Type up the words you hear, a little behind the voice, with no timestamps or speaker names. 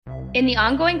In the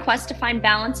ongoing quest to find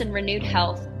balance and renewed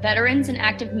health, veterans and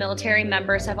active military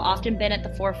members have often been at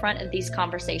the forefront of these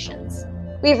conversations.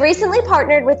 We've recently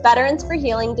partnered with Veterans for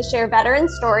Healing to share veteran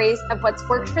stories of what's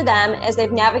worked for them as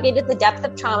they've navigated the depth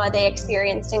of trauma they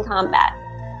experienced in combat.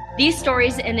 These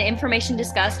stories and the information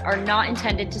discussed are not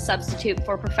intended to substitute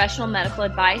for professional medical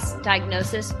advice,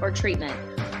 diagnosis, or treatment.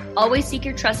 Always seek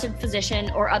your trusted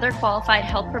physician or other qualified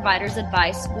health provider's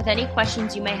advice with any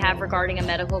questions you may have regarding a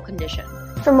medical condition.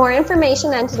 For more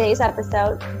information on today's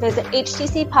episode, visit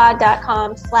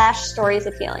htcpod.com/stories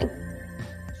of healing.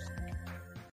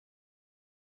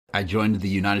 I joined the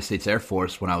United States Air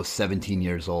Force when I was 17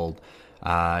 years old.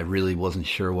 I really wasn't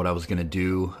sure what I was going to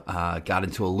do. Got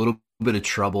into a little bit of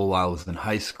trouble while I was in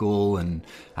high school, and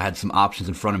I had some options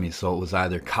in front of me. So it was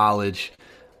either college,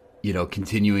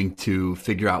 continuing to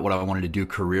figure out what I wanted to do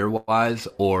career-wise,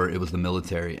 or it was the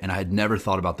military. And I had never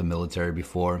thought about the military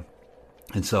before.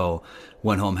 And so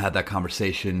went home, had that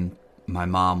conversation. My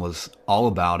mom was all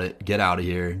about it. Get out of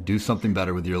here. Do something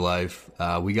better with your life.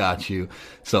 We got you.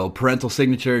 So parental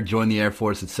signature, joined the Air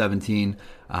Force at 17,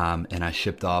 and I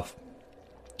shipped off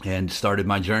and started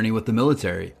my journey with the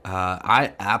military.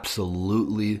 I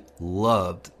absolutely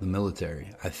loved the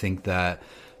military. I think that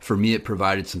for me, it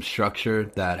provided some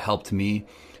structure that helped me,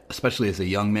 especially as a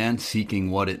young man, seeking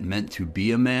what it meant to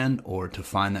be a man, or to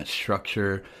find that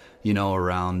structure,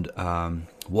 around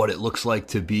what it looks like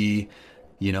to be,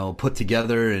 put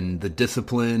together, and the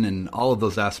discipline and all of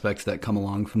those aspects that come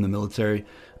along from the military.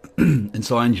 And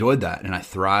so I enjoyed that, and I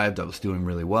thrived. I was doing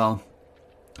really well.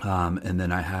 And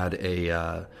then I had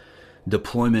a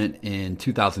deployment in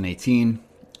 2018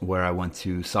 where I went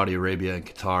to Saudi Arabia and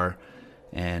Qatar,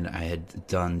 and I had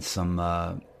done some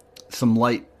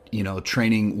light,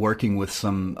 training, working with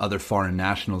some other foreign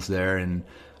nationals there. And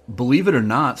believe it or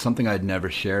not, something I'd never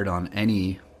shared on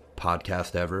any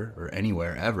podcast ever or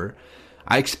anywhere ever,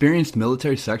 I experienced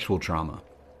military sexual trauma.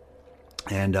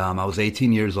 And I was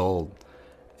 18 years old.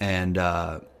 And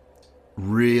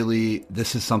really,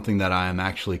 this is something that I am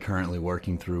actually currently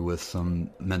working through with some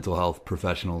mental health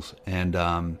professionals. And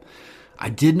I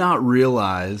did not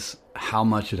realize how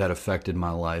much it had affected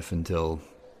my life until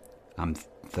I'm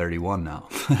 31 now,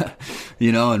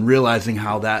 and realizing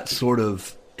how that sort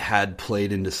of had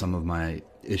played into some of my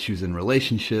issues in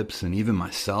relationships, and even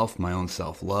myself, my own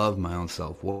self-love, my own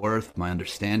self-worth, my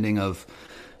understanding of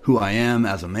who I am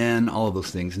as a man, all of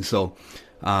those things. And so,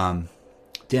 damn,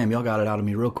 y'all got it out of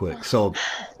me real quick. So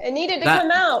it needed to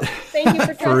come out. Thank you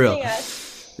for trusting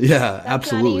us. Yeah, That's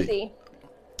absolutely. Not easy.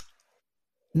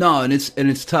 No, and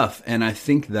it's tough. And I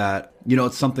think that,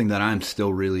 it's something that I'm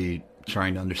still really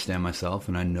trying to understand myself.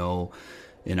 And I know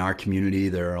in our community,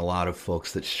 there are a lot of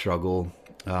folks that struggle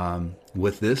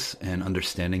with this and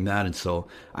understanding that. And so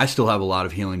I still have a lot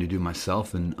of healing to do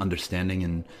myself, and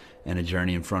understanding and a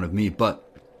journey in front of me. But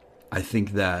I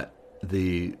think that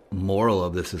the moral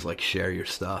of this is share your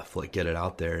stuff, get it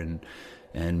out there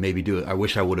and maybe do it. I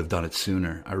wish I would have done it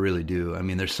sooner. I really do. I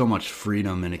mean, there's so much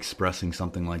freedom in expressing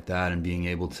something like that and being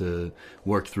able to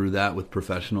work through that with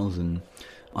professionals and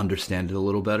understand it a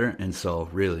little better. And so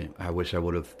really, I wish I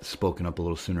would have spoken up a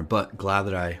little sooner, but glad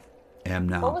that I am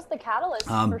now. What was the catalyst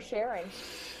for sharing?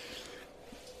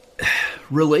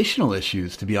 Relational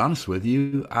issues, to be honest with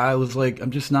you. I was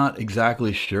I'm just not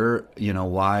exactly sure,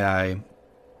 why I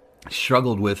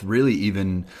struggled with really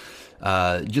even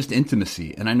just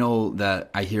intimacy. And I know that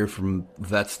I hear from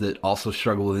vets that also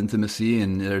struggle with intimacy,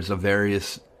 and there's a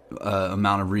various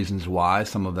amount of reasons why.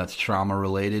 Some of that's trauma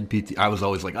related. I was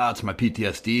always it's my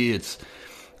PTSD, it's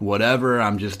whatever,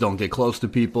 I'm just don't get close to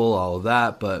people, all of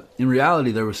that. But in reality,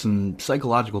 there were some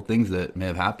psychological things that may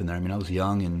have happened there. I mean, I was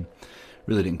young and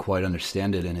really didn't quite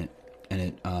understand it, and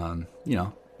it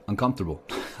uncomfortable.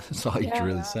 That's all you can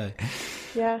really say.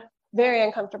 Yeah, very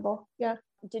uncomfortable. Yeah.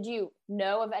 Did you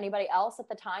know of anybody else at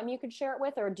the time you could share it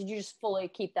with, or did you just fully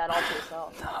keep that all to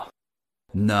yourself?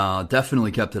 No,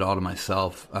 definitely kept it all to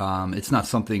myself. It's not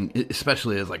something,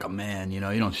 especially as a man, you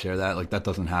don't share that. That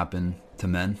doesn't happen to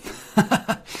men.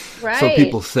 Right. So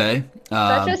people say.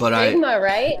 Such a but stigma,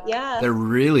 right? Yeah. There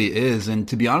really is. And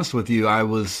to be honest with you, I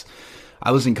was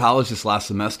in college this last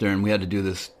semester, and we had to do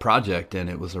this project, and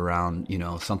it was around,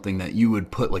 something that you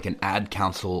would put an ad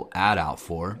council ad out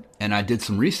for. And I did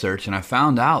some research, and I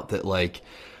found out that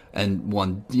and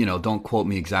one, don't quote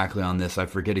me exactly on this. I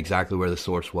forget exactly where the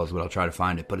source was, but I'll try to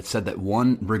find it. But it said that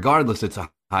regardless, it's a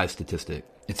high statistic.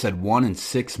 It said 1 in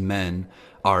 6 men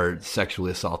are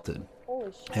sexually assaulted.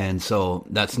 Holy shit. And so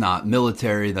that's not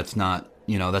military. That's not,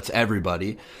 that's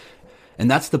everybody. And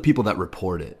that's the people that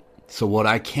report it. So what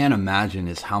I can't imagine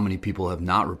is how many people have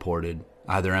not reported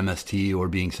either MST or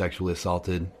being sexually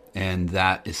assaulted. And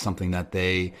that is something that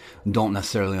they don't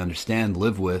necessarily understand,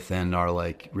 live with, and are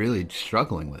like really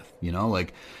struggling with, you know,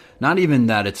 like not even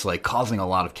that it's like causing a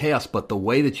lot of chaos, but the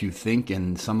way that you think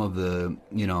and some of the,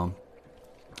 you know,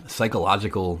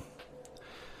 psychological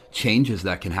changes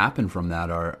that can happen from that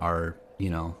are, you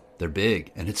know, they're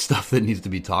big, and it's stuff that needs to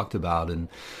be talked about. And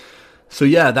so,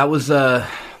 yeah, that was,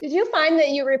 Did you find that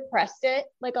you repressed it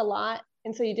like a lot?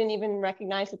 And so you didn't even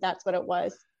recognize that that's what it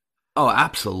was? oh,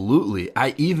 absolutely.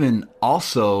 I even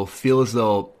also feel as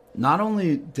though not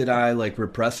only did I like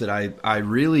repress it, I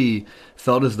really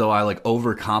felt as though I like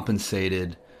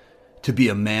overcompensated to be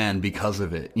a man because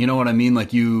of it. You know what I mean?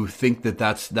 Like you think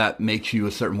that makes you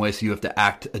a certain way, so you have to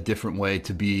act a different way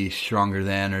to be stronger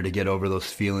than, or to get over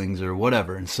those feelings or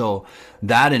whatever. And so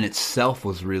that in itself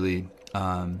was really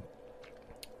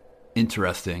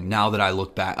interesting. Now that I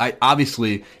look back, I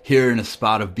obviously here in a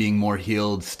spot of being more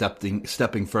healed, stepping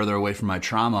further away from my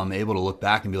trauma, I'm able to look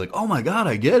back and be like, oh my God,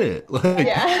 I get it. Like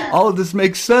all of this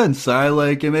makes sense. I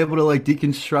like am able to like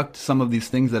deconstruct some of these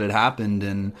things that had happened,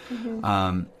 and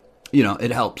you know,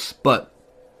 it helps, but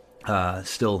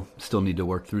still need to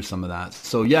work through some of that.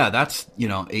 So yeah, that's, you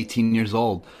know, 18 years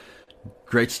old.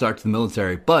 Great start to the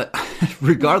military. But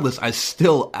regardless, I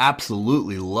still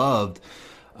absolutely loved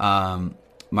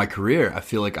my career. I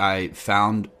feel like I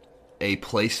found a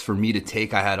place for me to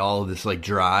take. I had all of this like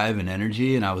drive and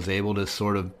energy, and I was able to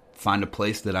sort of find a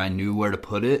place that I knew where to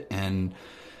put it and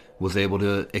was able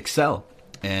to excel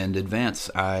and advance.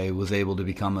 I was able to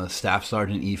become a staff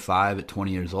sergeant E5 at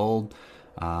 20 years old.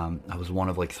 I was one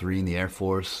of like 3 in the Air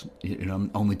Force. You know,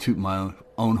 I'm only tooting my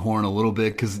own horn a little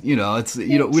bit because, you know, it's,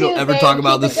 you know, we don't ever talk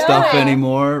about this stuff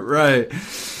anymore. Right.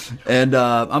 And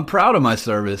I'm proud of my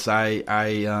service.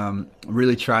 I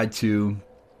really tried to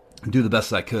do the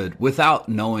best I could without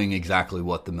knowing exactly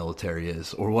what the military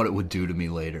is or what it would do to me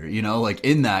later. You know, like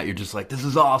in that you're just like, this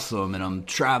is awesome, and I'm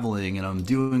traveling and I'm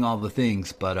doing all the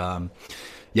things. But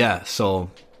yeah,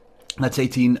 so that's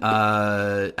 18.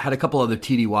 Had a couple other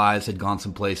TDYs, had gone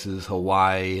some places,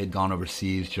 Hawaii, had gone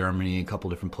overseas, Germany, a couple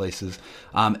different places.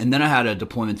 And then I had a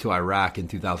deployment to Iraq in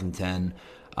 2010,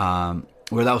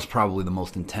 where that was probably the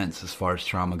most intense as far as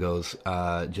trauma goes.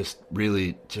 Just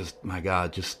my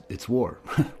God, it's war.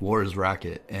 War is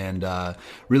racket, and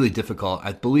really difficult.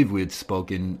 I believe we had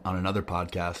spoken on another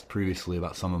podcast previously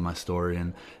about some of my story,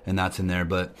 and that's in there.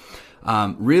 But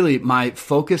really, my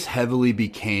focus heavily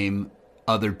became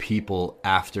other people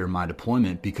after my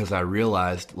deployment, because I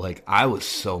realized like I was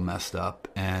so messed up,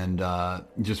 and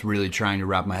just really trying to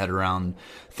wrap my head around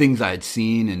things I had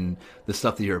seen and the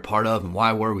stuff that you're a part of and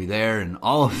why were we there and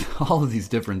all of these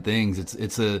different things.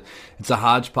 It's a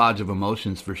hodgepodge of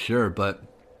emotions for sure, but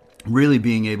really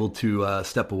being able to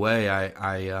step away,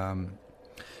 I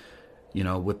you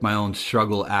know, with my own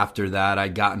struggle after that,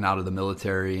 I'd gotten out of the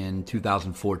military in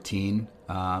 2014.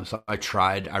 So I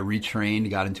retrained,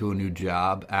 got into a new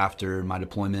job after my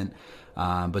deployment,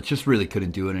 but just really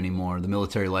couldn't do it anymore. The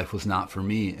military life was not for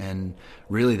me. And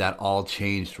really that all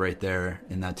changed right there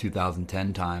in that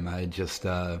 2010 time. I just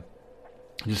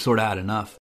sort of had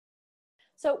enough.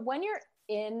 So when you're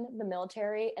in the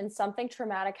military and something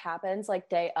traumatic happens, like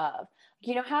day of,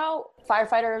 you know how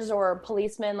firefighters or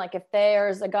policemen, like if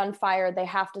there's a gunfire, they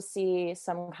have to see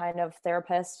some kind of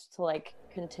therapist to like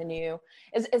continue.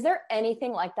 Is there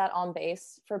anything like that on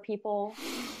base for people?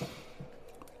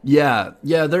 Yeah,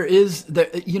 there is,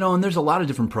 you know, and there's a lot of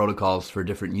different protocols for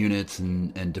different units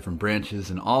and different branches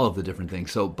and all of the different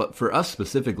things. So, but for us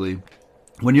specifically,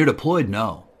 when you're deployed,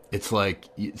 no. It's like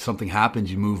something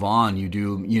happens, you move on, you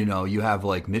do, you know, you have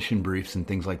like mission briefs and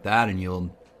things like that, and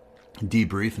you'll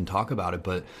debrief and talk about it,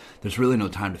 but there's really no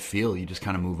time to feel. You just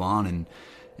kind of move on,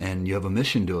 and you have a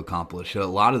mission to accomplish. A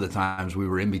lot of the times we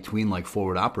were in between like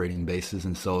forward operating bases,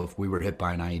 and so if we were hit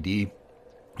by an IED,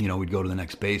 you know, we'd go to the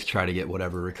next base, try to get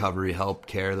whatever recovery help,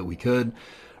 care that we could,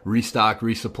 restock,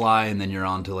 resupply, and then you're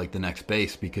on to like the next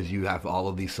base, because you have all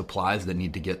of these supplies that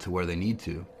need to get to where they need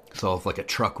to. So if like a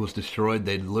truck was destroyed,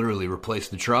 they'd literally replace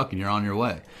the truck and you're on your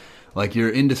way. Like you're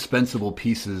indispensable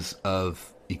pieces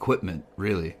of equipment,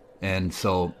 really. And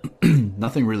so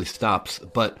nothing really stops.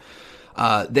 But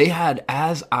they had,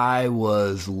 as I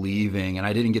was leaving, and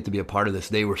I didn't get to be a part of this,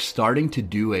 they were starting to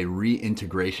do a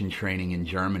reintegration training in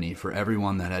Germany for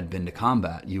everyone that had been to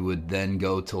combat. You would then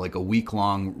go to like a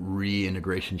week-long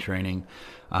reintegration training.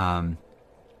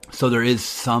 So there is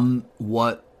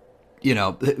somewhat, you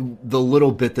know, the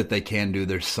little bit that they can do,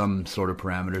 there's some sort of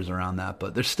parameters around that,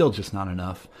 but there's still just not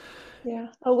enough. Yeah.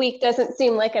 A week doesn't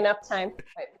seem like enough time.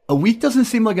 A week doesn't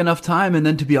seem like enough time. And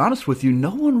then to be honest with you,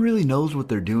 no one really knows what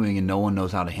they're doing and no one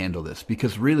knows how to handle this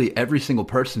because really every single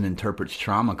person interprets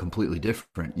trauma completely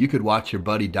different. You could watch your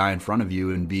buddy die in front of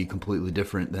you and be completely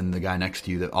different than the guy next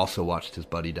to you that also watched his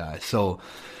buddy die. So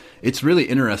it's really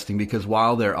interesting because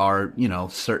while there are,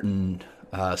 certain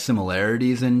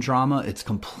similarities in trauma, it's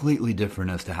completely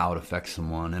different as to how it affects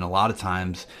someone. And a lot of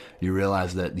times you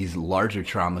realize that these larger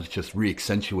traumas just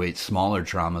re-accentuate smaller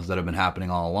traumas that have been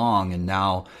happening all along. And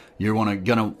now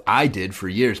I did for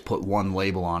years put one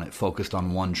label on it, focused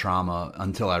on one trauma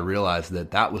until I realized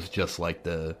that was just like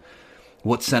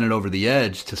what sent it over the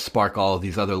edge to spark all of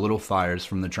these other little fires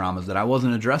from the traumas that I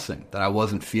wasn't addressing, that I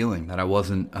wasn't feeling, that I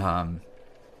wasn't,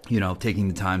 taking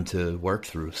the time to work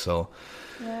through. So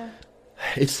yeah.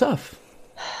 It's tough.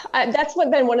 That's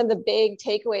been one of the big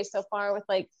takeaways so far with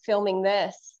like filming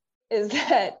this is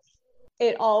that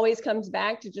it always comes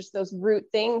back to just those root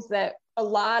things that a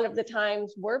lot of the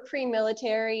times were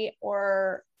pre-military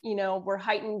or, were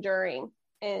heightened during.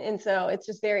 And so it's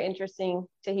just very interesting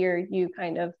to hear you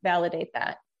kind of validate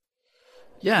that.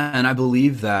 Yeah. And I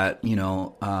believe that,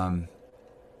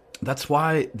 that's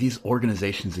why these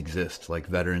organizations exist, like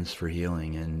Veterans for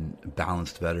Healing and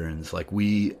Balanced Veterans. Like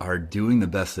we are doing the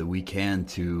best that we can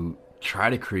to try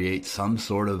to create some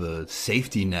sort of a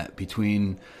safety net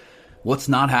between what's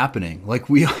not happening. Like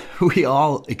we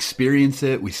all experience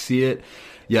it, we see it,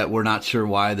 yet we're not sure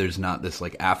why there's not this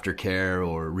like aftercare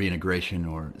or reintegration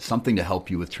or something to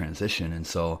help you with transition. And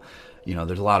so,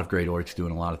 there's a lot of great orgs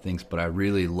doing a lot of things, but I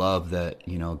really love that,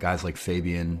 guys like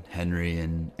Fabian Henry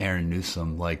and Aaron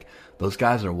Newsom, like those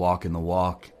guys are walking the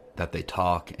walk that they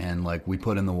talk, and like we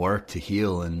put in the work to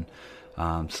heal. And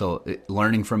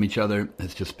learning from each other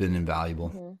has just been invaluable.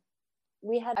 Mm-hmm.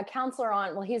 We had a counselor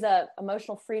on, he's a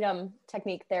emotional freedom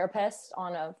technique therapist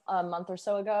on a month or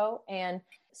so ago. And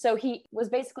so he was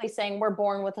basically saying we're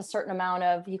born with a certain amount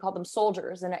of, he called them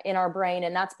soldiers in our brain.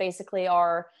 And that's basically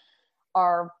our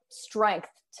strength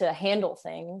to handle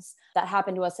things that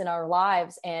happen to us in our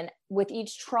lives. And with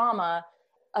each trauma,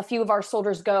 a few of our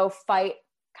soldiers go fight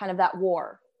kind of that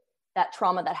war, that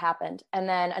trauma that happened. And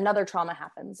then another trauma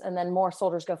happens and then more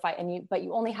soldiers go fight but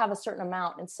you only have a certain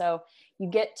amount. And so you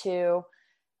get to,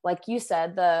 like you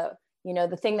said, the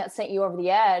thing that sent you over the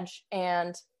edge,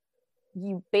 and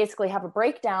you basically have a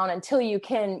breakdown until you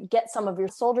can get some of your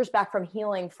soldiers back from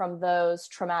healing from those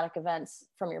traumatic events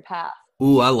from your past.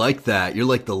 Ooh, I like that. You're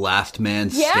like the last man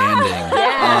standing.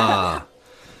 Yeah.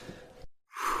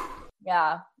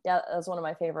 Yeah, that was one of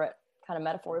my favorite kind of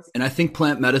metaphors. And I think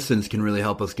plant medicines can really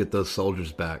help us get those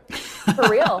soldiers back. For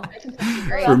real.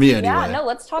 For me anyway. Yeah, no,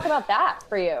 let's talk about that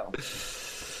for you.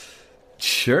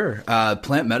 Sure.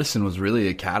 Plant medicine was really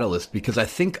a catalyst because I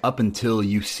think up until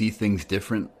you see things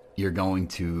different, you're going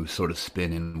to sort of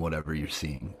spin in whatever you're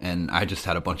seeing. And I just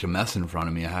had a bunch of mess in front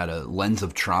of me. I had a lens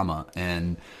of trauma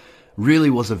and really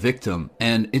was a victim.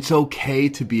 And it's okay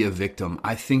to be a victim.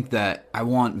 I think that I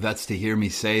want vets to hear me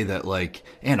say that, like,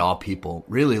 and all people,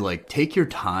 really, like, take your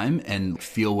time and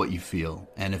feel what you feel.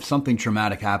 And if something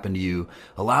traumatic happened to you,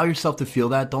 allow yourself to feel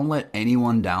that. Don't let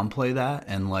anyone downplay that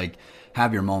and, like,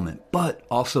 have your moment. But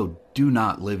also do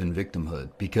not live in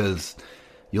victimhood, because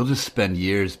you'll just spend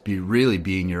years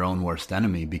being your own worst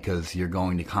enemy, because you're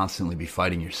going to constantly be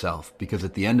fighting yourself. Because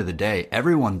at the end of the day,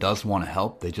 everyone does want to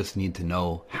help. They just need to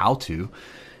know how to.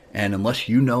 And unless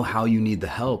you know how you need the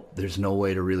help, there's no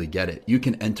way to really get it. You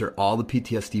can enter all the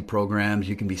PTSD programs,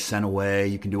 you can be sent away,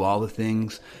 you can do all the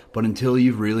things, but until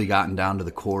you've really gotten down to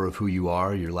the core of who you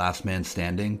are, your last man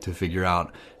standing, to figure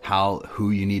out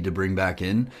who you need to bring back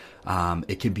in,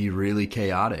 it can be really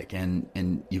chaotic,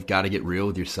 and you've got to get real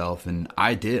with yourself. And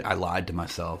I lied to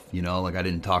myself, like I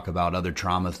didn't talk about other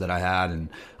traumas that I had, and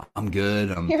I'm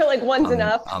good. You're like, one's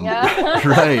enough. Yeah.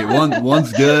 Right.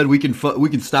 One's good. We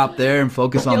can stop there and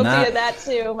focus on that. Guilty of that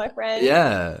too, my friend.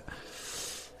 Yeah.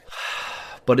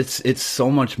 But it's so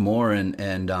much more,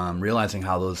 and realizing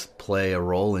how those play a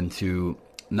role into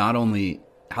not only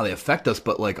how they affect us,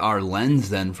 but like our lens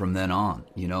then from then on,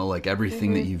 like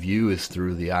everything that you view is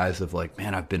through the eyes of like,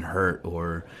 man, I've been hurt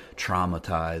or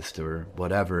traumatized or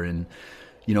whatever. And,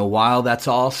 while that's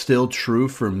all still true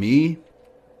for me,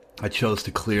 I chose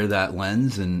to clear that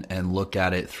lens and look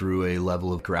at it through a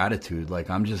level of gratitude. Like,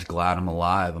 I'm just glad I'm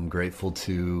alive. I'm grateful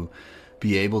to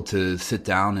be able to sit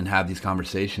down and have these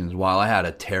conversations. While I had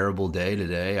a terrible day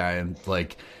today, I am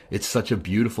like, it's such a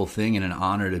beautiful thing and an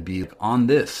honor to be on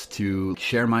this, to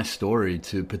share my story,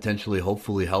 to potentially,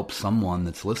 hopefully help someone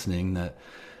that's listening that,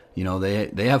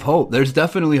 they have hope. There's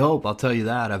definitely hope. I'll tell you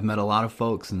that. I've met a lot of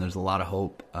folks and there's a lot of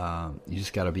hope. You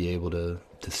just got to be able to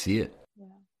see it.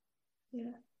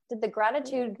 Yeah. Did the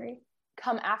gratitude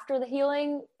come after the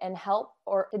healing and help,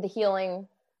 or did the healing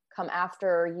come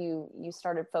after you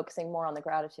started focusing more on the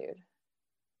gratitude?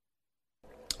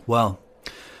 Well,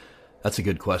 that's a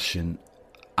good question.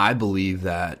 I believe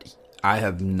that I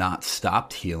have not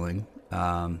stopped healing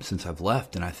since I've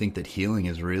left, and I think that healing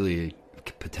is really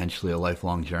potentially a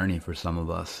lifelong journey for some of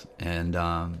us. And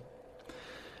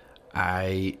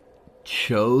I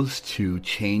chose to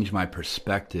change my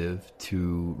perspective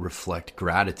to reflect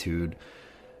gratitude.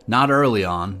 Not early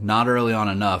on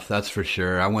enough, that's for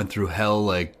sure. I went through hell,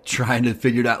 like, trying to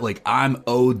figure it out, like, I'm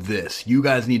owed this. You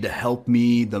guys need to help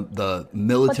me. The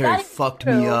military fucked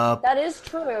me up. That is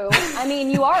true. I mean,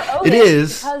 you are owed it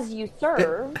is because you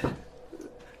served.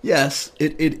 Yes,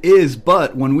 it is.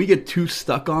 But when we get too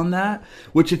stuck on that,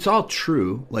 which it's all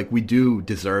true, like, we do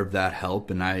deserve that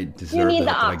help, and I deserve the help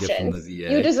that I get from the VA.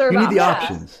 You need the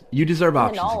options. You deserve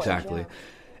options, exactly. Yeah.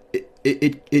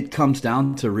 It comes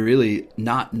down to really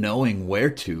not knowing where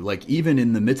to, like, even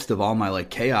in the midst of all my, like,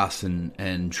 chaos and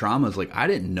traumas, like, I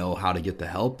didn't know how to get the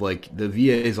help. Like, the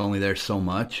VA is only there so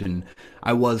much, and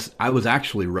I was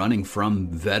actually running from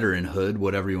veteranhood,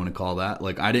 whatever you want to call that.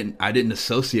 Like, I didn't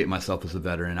associate myself as a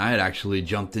veteran. I had actually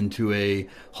jumped into a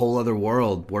whole other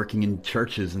world, working in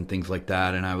churches and things like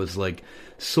that, and I was, like,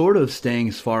 sort of staying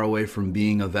as far away from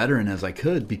being a veteran as I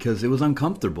could because it was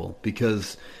uncomfortable,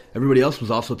 because everybody else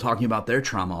was also talking about their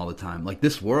trauma all the time. Like,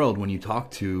 this world, when you talk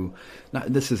to,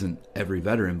 this isn't every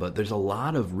veteran, but there's a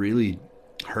lot of really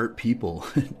hurt people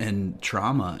and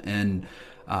trauma. And,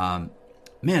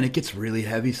 man, it gets really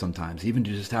heavy sometimes, even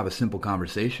to just have a simple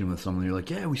conversation with someone. You're like,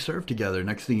 yeah, we served together.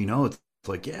 Next thing you know, it's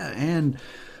like, yeah, and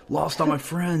lost all my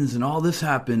friends and all this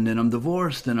happened and I'm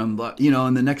divorced and I'm,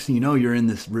 and the next thing you know, you're in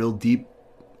this real deep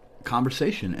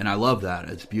conversation. And I love that.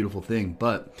 It's a beautiful thing.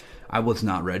 But I was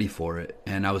not ready for it.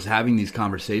 And I was having these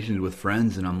conversations with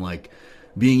friends and I'm like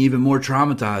being even more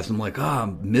traumatized. I'm like,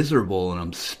 I'm miserable and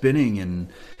I'm spinning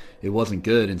and it wasn't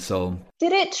good. And so,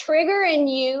 did it trigger in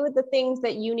you the things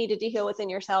that you needed to heal within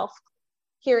yourself,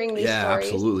 hearing these stories?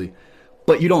 Yeah, absolutely.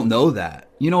 But you don't know that.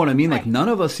 You know what I mean? Right. Like, none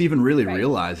of us even really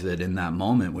realize it in that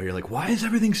moment where you're like, why is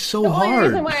everything so hard? The only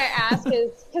reason why I ask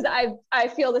is because I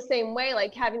feel the same way,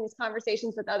 like having these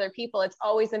conversations with other people, it's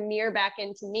always a mirror back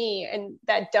into me. And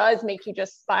that does make you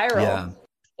just spiral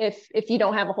if you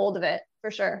don't have a hold of it,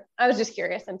 for sure. I was just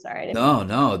curious. I'm sorry.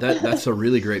 No, that's a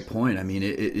really great point. I mean,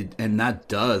 it and that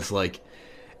does, like,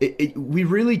 we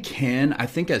really can, I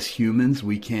think as humans,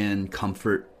 we can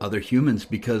comfort other humans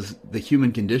because the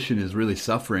human condition is really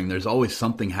suffering. There's always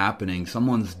something happening.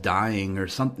 Someone's dying or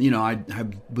something. I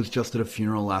was just at a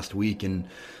funeral last week, and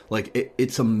like,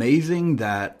 it's amazing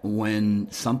that when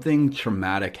something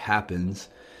traumatic happens,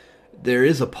 there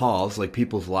is a pause, like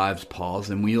people's lives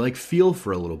pause, and we like feel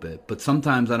for a little bit. But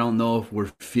sometimes I don't know if we're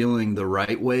feeling the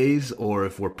right ways or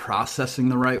if we're processing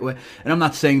the right way. And I'm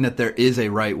not saying that there is a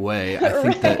right way. I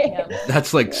think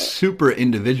that's like super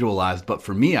individualized. But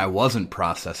for me, I wasn't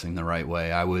processing the right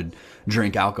way. I would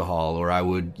drink alcohol, or I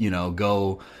would,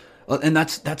 go. And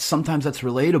that's sometimes that's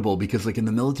relatable because, like, in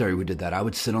the military we did that. I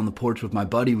would sit on the porch with my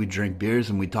buddy, we'd drink beers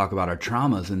and we'd talk about our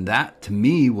traumas, and that to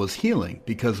me was healing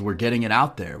because we're getting it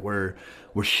out there. We're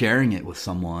sharing it with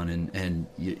someone and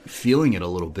feeling it a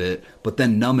little bit, but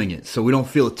then numbing it so we don't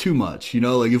feel it too much.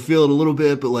 Like, you feel it a little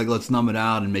bit, but like, let's numb it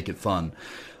out and make it fun.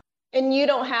 And you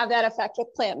don't have that effect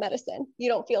with plant medicine. You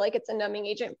don't feel like it's a numbing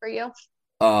agent for you?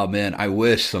 Oh man, I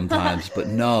wish sometimes, but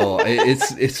no,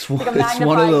 it's like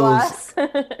one of those.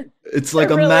 It's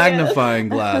like a magnifying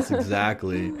glass,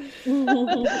 exactly.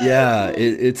 Yeah,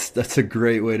 that's a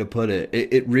great way to put it.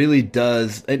 It really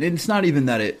does, and it's not even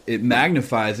that it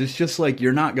magnifies. It's just like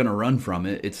you're not gonna run from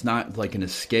it. It's not like an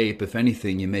escape. If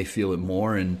anything, you may feel it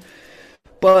more,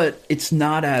 but it's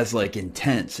not as like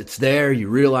intense. It's there, you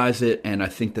realize it, and I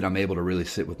think that I'm able to really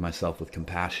sit with myself with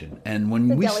compassion. And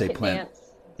when we say plant.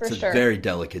 It's a very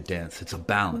delicate dance. It's a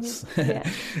balance. Mm-hmm.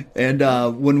 Yeah.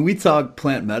 And when we talk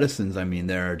plant medicines, I mean,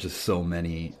 there are just so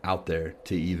many out there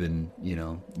to even,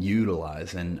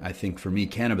 utilize. And I think for me,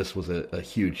 cannabis was a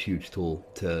huge, huge tool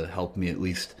to help me, at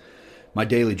least my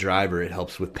daily driver. It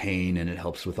helps with pain and it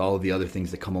helps with all of the other things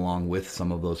that come along with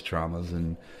some of those traumas,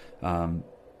 and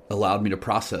allowed me to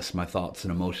process my thoughts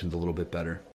and emotions a little bit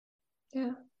better.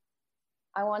 Yeah.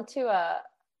 I want to,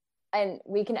 and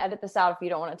we can edit this out if you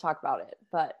don't want to talk about it,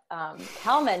 but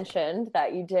Cal mentioned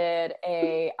that you did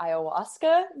a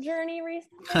ayahuasca journey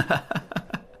recently.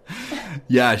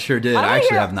 Yeah, I sure did. I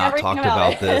actually have not talked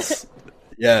about this.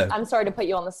 Yeah. I'm sorry to put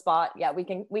you on the spot. Yeah, we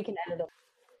can edit it.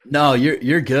 No,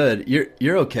 you're good.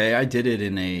 You're okay. I did it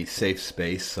in a safe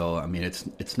space, so I mean,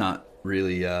 it's not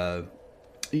really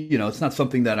it's not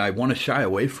something that I want to shy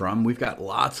away from. We've got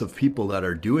lots of people that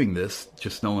are doing this,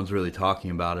 just no one's really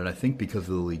talking about it. I think because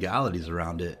of the legalities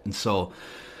around it. And so,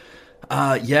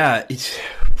 Was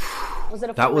it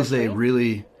a that full was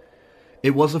retreat?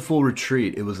 it was a full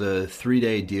retreat. It was a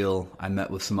 3-day deal. I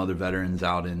met with some other veterans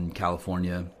out in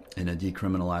California in a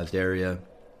decriminalized area.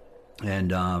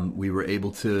 And we were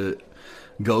able to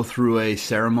go through a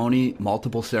ceremony,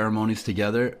 multiple ceremonies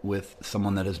together with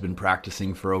someone that has been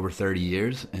practicing for over 30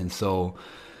 years. And so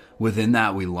within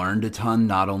that, we learned a ton,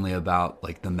 not only about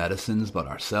like the medicines, but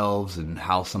ourselves and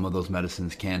how some of those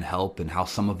medicines can help and how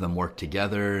some of them work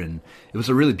together. And it was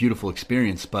a really beautiful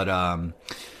experience. But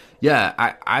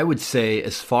I would say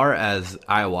as far as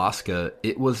ayahuasca,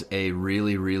 it was a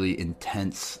really, really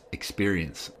intense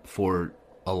experience for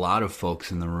a lot of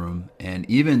folks in the room. And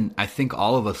even I think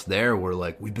all of us there were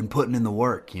like, we've been putting in the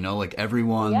work, like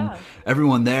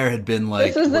everyone there had been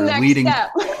like, this is the next leading step.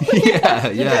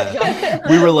 yeah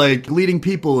we were like leading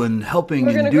people and helping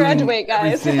We're and gonna doing graduate,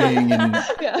 guys. everything and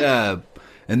Yeah.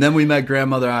 and then we met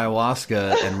grandmother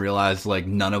ayahuasca and realized like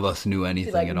none of us knew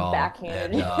anything like at all.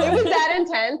 backhanded. And, It was that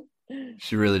intense.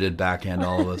 she really did backhand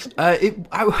all of us.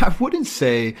 I wouldn't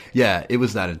say, it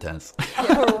was that intense.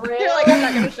 You're like, I'm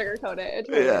not gonna sugarcoat it.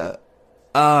 Yeah.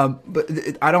 But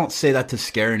I don't say that to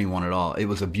scare anyone at all. It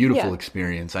was a beautiful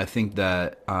experience. I think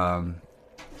that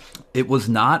it was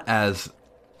not as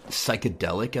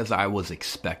psychedelic as I was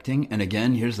expecting. And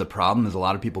again, here's the problem is a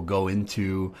lot of people go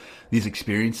into these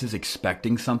experiences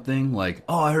expecting something like,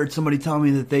 oh, I heard somebody tell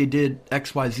me that they did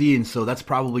XYZ, and so that's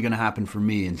probably going to happen for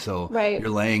me. And so you're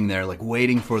laying there like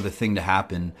waiting for the thing to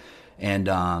happen. And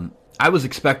I was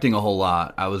expecting a whole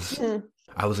lot. I was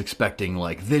expecting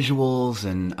like visuals,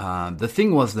 and the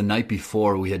thing was the night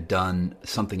before we had done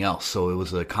something else. So it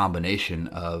was a combination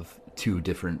of 2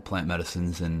 different plant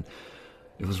medicines, and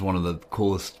it was one of the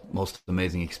coolest, most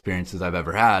amazing experiences I've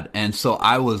ever had. And so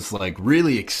I was like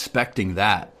really expecting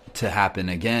that to happen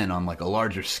again on like a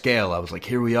larger scale. I was like,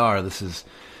 here we are, this is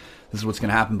what's going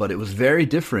to happen. But it was very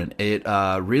different. It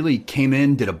really came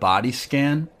in, did a body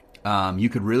scan. You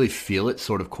could really feel it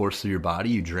sort of course through your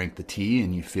body. You drank the tea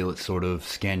and you feel it sort of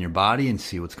scan your body and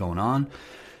see what's going on.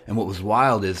 And what was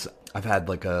wild is I've had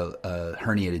like a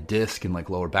herniated disc and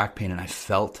like lower back pain, and I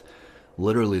felt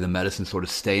literally the medicine sort of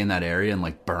stay in that area and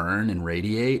like burn and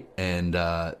radiate and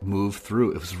move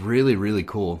through. It was really, really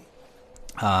cool.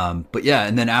 But yeah,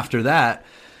 and then after that,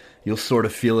 you'll sort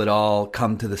of feel it all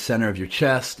come to the center of your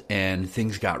chest, and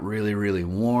things got really, really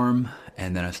warm.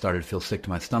 And then I started to feel sick to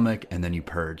my stomach, and then you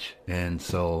purge. And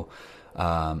so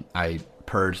I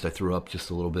purged, I threw up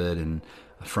just a little bit, and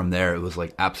from there it was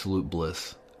like absolute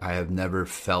bliss. I have never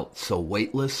felt so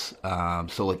weightless,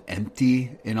 so like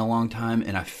empty in a long time.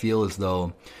 And I feel as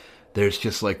though there's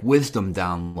just like wisdom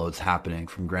downloads happening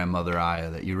from Grandmother Aya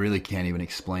that you really can't even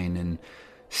explain. And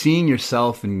seeing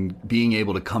yourself and being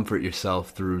able to comfort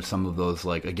yourself through some of those,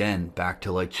 like, again, back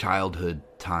to like childhood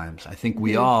times. I think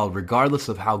we all, regardless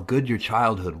of how good your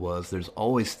childhood was, there's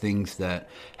always things that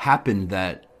happen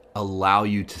that allow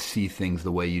you to see things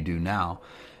the way you do now.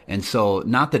 And so,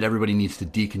 not that everybody needs to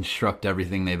deconstruct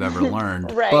everything they've ever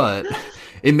learned, Right. but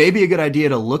it may be a good idea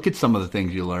to look at some of the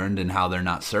things you learned and how they're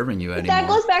not serving you anymore. That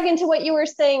goes back into what you were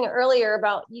saying earlier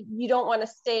about you don't want to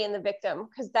stay in the victim,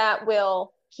 because that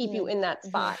will keep you in that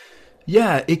spot.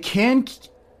 Yeah, it can,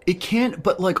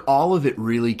 but like all of it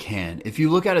really can. If you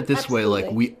look at it this way,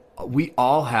 like we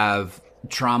all have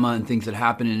trauma and things that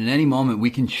happen, and in any moment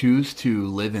we can choose to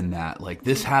live in that. Like,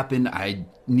 this happened, I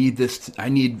need this, I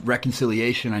need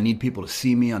reconciliation, I need people to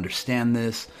see me, understand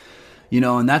this,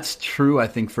 and that's true, I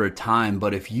think, for a time.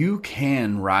 But if you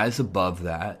can rise above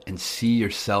that and see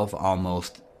yourself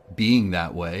almost being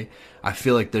that way, I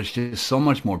feel like there's just so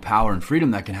much more power and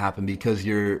freedom that can happen, because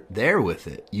you're there with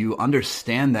it. You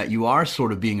understand that you are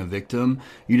sort of being a victim,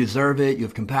 you deserve it, you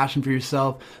have compassion for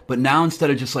yourself. But now, instead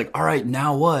of just like, all right,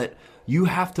 now what? You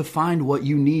have to find what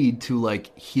you need to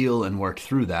like heal and work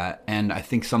through that. And I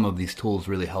think some of these tools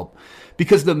really help,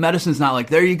 because the medicine's not like,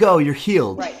 there you go, you're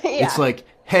healed. Right. It's like,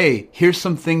 hey, here's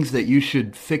some things that you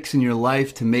should fix in your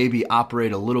life to maybe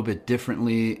operate a little bit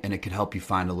differently, and it could help you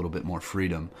find a little bit more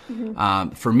freedom.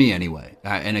 For me anyway.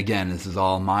 And again, this is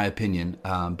all my opinion,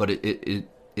 but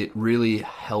it really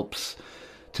helps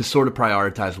to sort of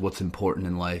prioritize what's important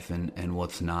in life and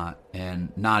what's not,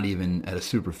 and not even at a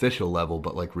superficial level,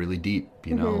 but like really deep,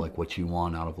 like what you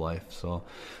want out of life. So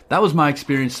that was my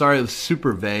experience. Sorry, it was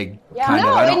super vague. Kind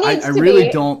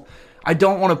of. I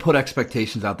don't want to put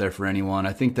expectations out there for anyone.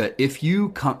 I think that if you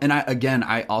come, and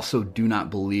I also do not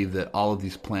believe that all of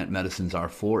these plant medicines are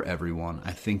for everyone.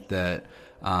 I think that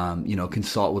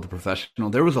consult with a professional.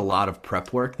 There was a lot of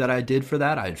prep work that I did for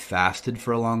that. I had fasted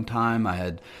for a long time. I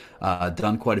had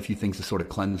done quite a few things to sort of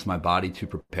cleanse my body to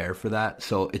prepare for that.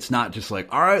 So it's not just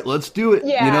like, all right, let's do it,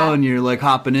 and you're like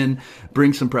hopping in,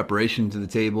 bring some preparation to the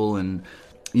table. And,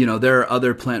 there are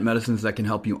other plant medicines that can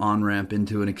help you on-ramp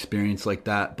into an experience like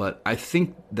that. But I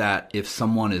think that if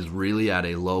someone is really at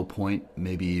a low point,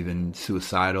 maybe even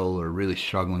suicidal or really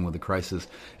struggling with a crisis,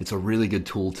 it's a really good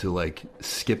tool to like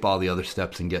skip all the other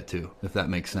steps and get to, if that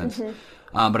makes sense.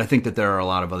 Mm-hmm. But I think that there are a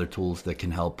lot of other tools that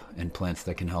can help and plants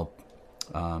that can help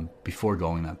before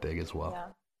going that big as well. Yeah.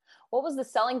 What was the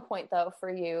selling point though for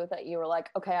you that you were like,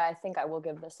 okay, I think I will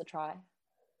give this a try?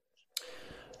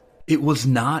 It was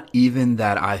not even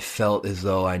that I felt as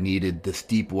though I needed this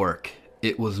deep work.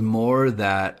 It was more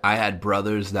that I had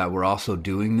brothers that were also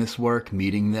doing this work,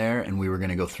 meeting there, and we were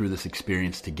going to go through this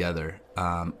experience together.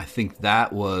 I think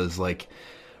that was like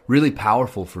really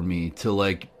powerful for me to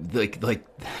like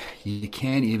you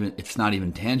can't even, it's not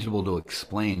even tangible to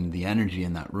explain the energy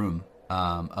in that room,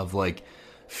 of like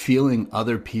feeling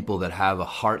other people that have a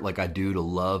heart like I do to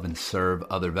love and serve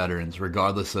other veterans,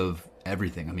 regardless of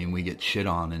everything. I mean, we get shit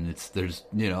on, and it's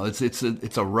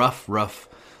a rough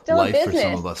Still life for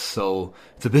some of us. So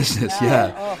it's a business,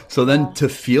 yeah. Oh, so then to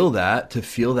feel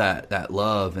that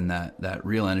love and that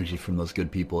real energy from those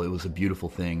good people, it was a beautiful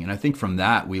thing. And I think from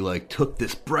that, we like took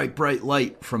this bright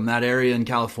light from that area in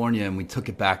California, and we took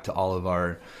it back to all of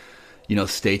our,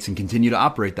 states, and continue to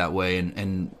operate that way,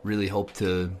 and really hope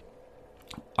to.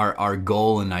 Our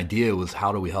goal and idea was,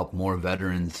 how do we help more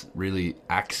veterans really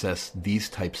access these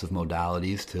types of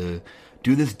modalities to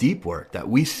do this deep work that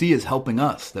we see as helping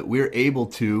us, that we're able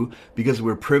to, because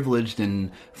we're privileged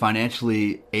and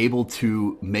financially able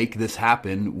to make this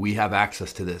happen, we have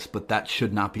access to this, but that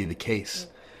should not be the case.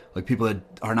 Like people that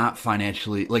are not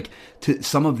financially, like to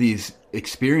some of these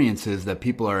experiences that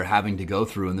people are having to go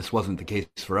through, and this wasn't the case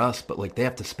for us, but like they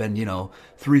have to spend,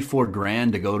 $3-4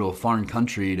 grand to go to a foreign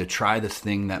country to try this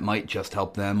thing that might just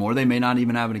help them, or they may not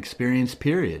even have an experience,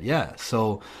 period. Yeah.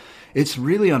 So it's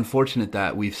really unfortunate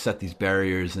that we've set these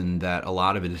barriers, and that a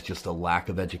lot of it is just a lack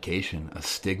of education, a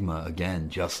stigma, again,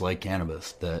 just like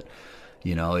cannabis, that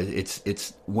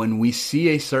it's when we see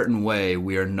a certain way,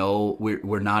 we're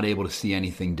not able to see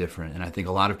anything different. And I think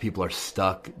a lot of people are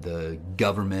stuck. The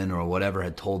government or whatever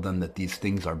had told them that these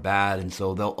things are bad, and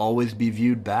so they'll always be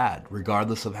viewed bad,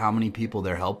 regardless of how many people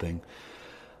they're helping.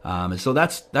 And so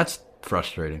that's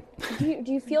frustrating. Do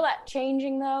you feel that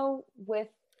changing though, with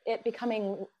it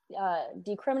becoming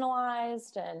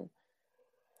decriminalized and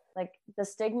like the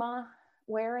stigma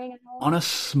wearing? On a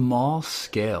small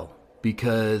scale.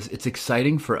 Because it's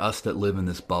exciting for us that live in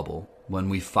this bubble when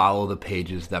we follow the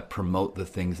pages that promote the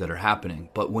things that are happening.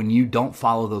 But when you don't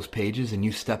follow those pages and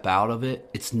you step out of it,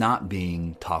 it's not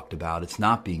being talked about. It's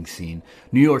not being seen.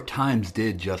 New York Times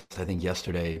did just, I think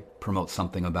yesterday, promote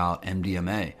something about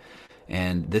MDMA.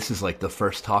 And this is like the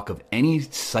first talk of any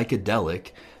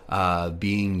psychedelic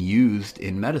being used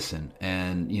in medicine,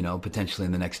 and potentially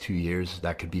in the next 2 years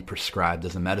that could be prescribed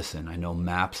as a medicine. I know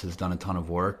MAPS has done a ton of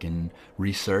work and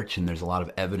research, and there's a lot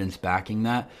of evidence backing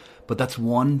that, but that's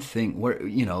one thing where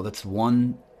that's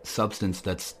one substance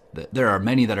there are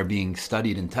many that are being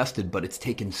studied and tested, but it's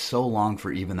taken so long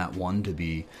for even that one to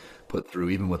be put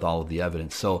through, even with all of the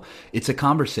evidence. So it's a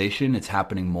conversation. It's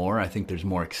happening more. I think there's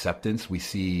more acceptance. We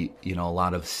see a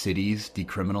lot of cities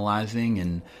decriminalizing,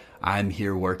 and I'm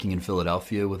here working in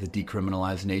Philadelphia with a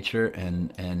decriminalized nature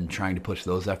and trying to push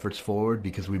those efforts forward,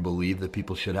 because we believe that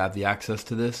people should have the access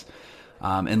to this.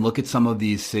 And look at some of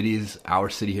these cities, our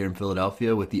city here in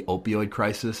Philadelphia with the opioid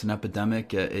crisis and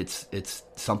epidemic. It's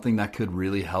something that could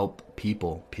really help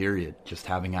people, period, just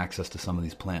having access to some of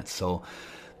these plants. So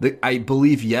I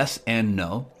believe yes and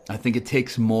no. I think it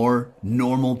takes more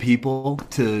normal people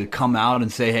to come out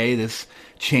and say, hey, this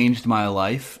changed my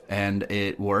life and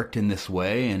it worked in this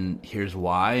way, and here's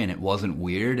why, and it wasn't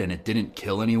weird, and it didn't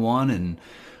kill anyone, and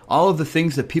all of the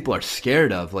things that people are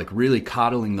scared of, like really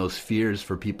coddling those fears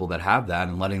for people that have that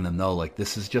and letting them know, like,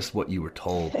 this is just what you were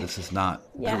told. This is not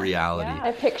the reality. Yeah.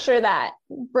 I picture that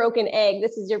broken egg.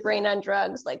 This is your brain on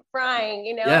drugs, like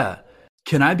frying, Yeah.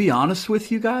 Can I be honest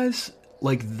with you guys?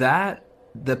 Like that,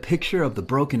 the picture of the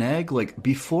broken egg, like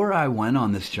before I went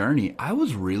on this journey, I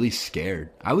was really scared.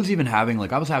 I was even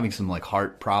having some like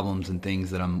heart problems and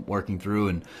things that I'm working through.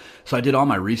 And so I did all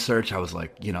my research. I was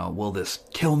like, will this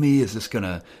kill me?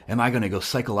 Am I going to go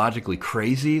psychologically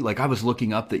crazy? Like I was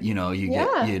looking up that,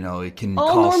 it can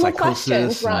all cause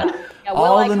psychosis. Ron. Yeah,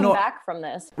 will I come back from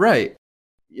this? Right.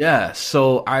 Yeah.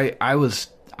 So I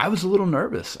I was a little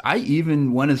nervous. I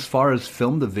even went as far as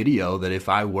filmed a video that if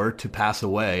I were to pass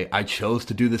away, I chose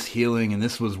to do this healing and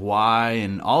this was why,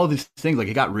 and all of these things. Like,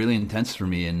 it got really intense for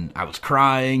me, and I was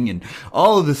crying and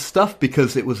all of this stuff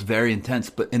because it was very intense.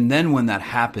 And then when that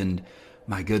happened,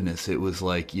 my goodness, it was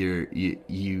like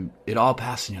it all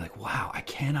passed and you're like, wow, I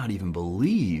cannot even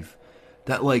believe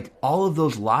that, like, all of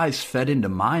those lies fed into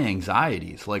my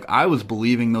anxieties. Like, I was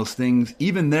believing those things,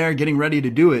 even there, getting ready to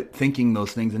do it, thinking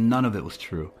those things, and none of it was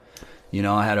true. You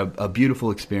know, I had a beautiful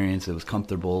experience. It was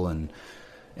comfortable and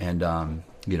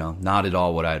you know, not at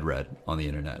all what I had read on the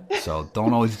internet. So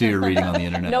don't always do your reading on the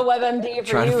internet. No WebMD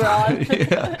for you,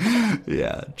 Ron.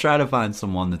 Yeah. Try to find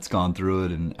someone that's gone through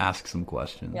it and ask some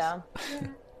questions. Yeah.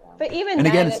 But even and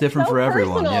then, again, it's different so for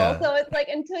everyone. Personal. Yeah. So it's like,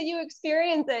 until you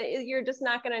experience it, you're just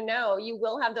not going to know. You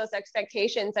will have those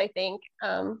expectations, I think.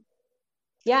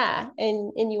 Yeah.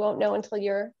 And you won't know until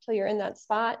you're in that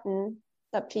spot, and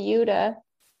it's up to you to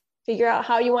figure out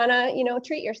how you want to, you know,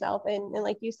 treat yourself. And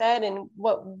like you said, and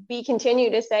what we continue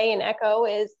to say and echo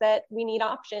is that we need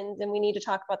options, and we need to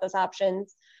talk about those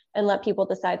options and let people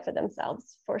decide for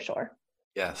themselves, for sure.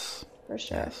 Yes. For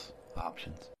sure. Yes.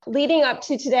 Options. Leading up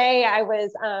to today, I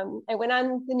went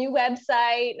on the new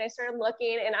website and I started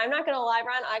looking, and I'm not going to lie,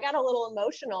 Ron, I got a little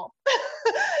emotional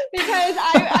because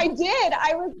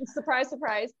I was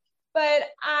surprised, but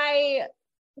I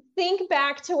think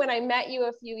back to when I met you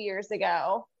a few years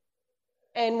ago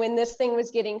and when this thing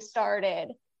was getting started,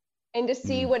 and to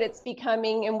see what it's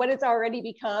becoming and what it's already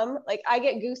become. Like, I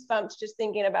get goosebumps just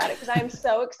thinking about it, because I'm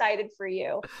so excited for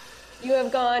you. You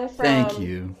have gone from Thank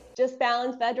you. just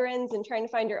balanced veterans and trying to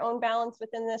find your own balance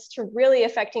within this to really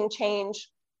affecting change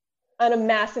on a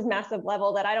massive, massive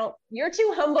level that you're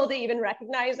too humble to even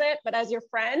recognize it. But as your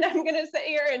friend, I'm going to sit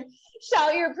here and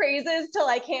shout your praises till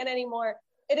I can't anymore.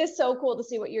 It is so cool to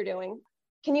see what you're doing.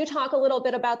 Can you talk a little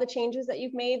bit about the changes that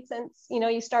you've made since, you know,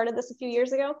 you started this a few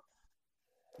years ago?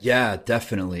 Yeah,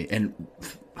 definitely. And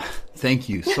thank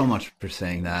you so much for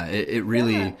saying that. It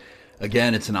really,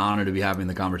 again, it's an honor to be having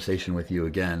the conversation with you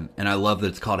again. And I love that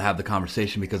it's called Have the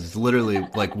Conversation, because it's literally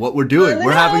like what we're doing.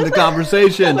 We're having the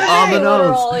conversation on the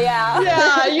nose.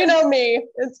 Yeah, you know me.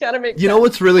 It's got to make sense. You know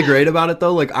what's really great about it,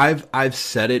 though? Like, I've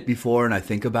said it before, and I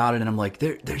think about it, and I'm like,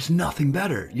 there's nothing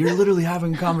better. You're literally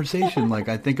having a conversation. Like,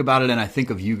 I think about it, and I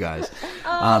think of you guys.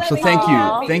 So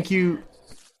thank you.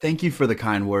 Thank you for the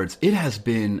kind words. It has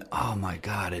been, oh my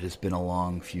God, it has been a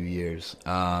long few years.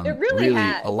 It really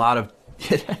has. A lot of,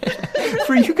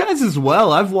 for you guys as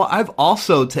well. I've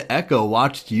also, to echo,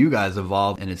 watched you guys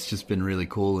evolve, and it's just been really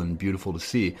cool and beautiful to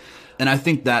see. And I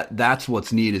think that's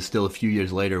what's neat, is still a few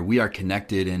years later, we are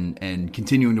connected and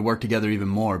continuing to work together even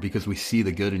more, because we see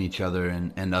the good in each other,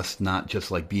 and us not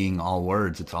just like being all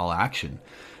words, it's all action.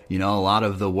 You know, a lot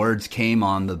of the words came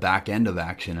on the back end of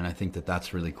action, and I think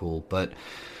that's really cool. But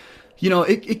you know,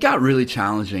 it got really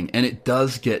challenging, and it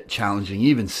does get challenging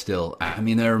even still. I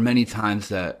mean, there are many times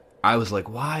that I was like,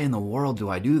 why in the world do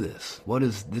I do this?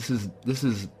 This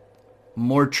is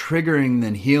more triggering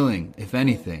than healing, if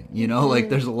anything. You know, like,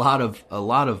 there's a lot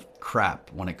of crap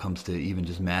when it comes to even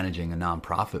just managing a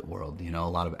nonprofit world, you know,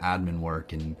 a lot of admin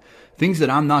work and things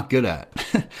that I'm not good at.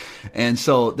 And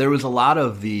so there was a lot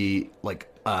of the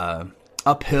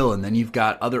uphill, and then you've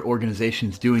got other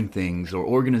organizations doing things, or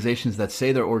organizations that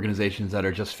say they're organizations that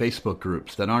are just Facebook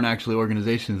groups that aren't actually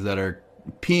organizations, that are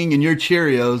peeing in your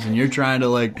Cheerios, and you're trying to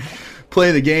like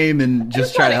play the game and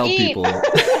just try to help people.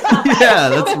 Yeah,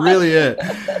 that's really it.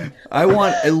 I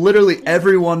want literally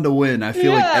everyone to win. I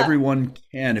feel like everyone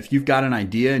can. If you've got an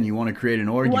idea and you want to create an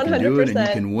org, you can do it, and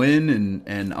you can win,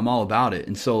 and I'm all about it.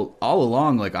 And so all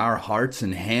along, like, our hearts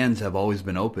and hands have always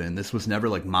been open. This was never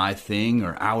like my thing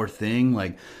or our thing.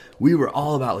 Like, we were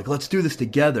all about like, let's do this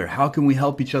together. How can we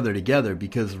help each other together?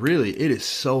 Because really, it is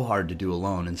so hard to do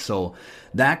alone. And so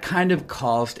that kind of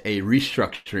caused a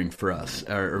restructuring for us,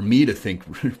 or me, to think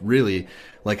really,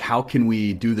 like, how can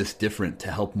we do this different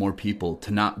to help more people, to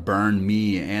not burn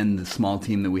me and the small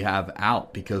team that we have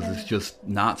out, because it's just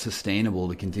not sustainable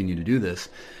to continue to do this.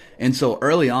 And so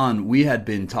early on, we had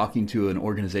been talking to an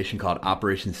organization called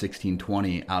Operation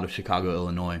 1620 out of Chicago,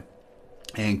 Illinois.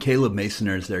 And Caleb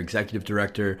Masoner is their executive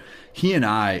director. He and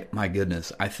I, my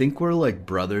goodness, I think we're like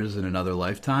brothers in another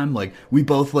lifetime. Like, we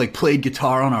both like played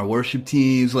guitar on our worship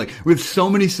teams. Like, we have so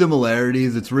many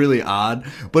similarities. It's really odd.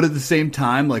 But at the same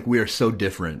time, like, we are so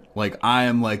different. Like, I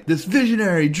am like this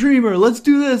visionary dreamer. Let's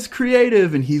do this,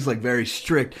 creative. And he's like very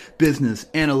strict business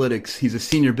analytics. He's a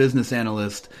senior business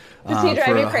analyst. Does he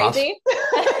drive you crazy?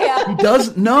 Yeah. He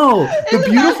does. No, the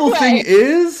beautiful thing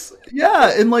is,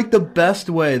 yeah, in like the best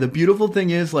way. The beautiful thing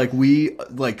is like we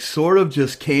like sort of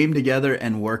just came together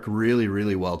and work really,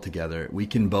 really well together. We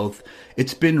can both,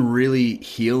 it's been really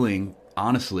healing,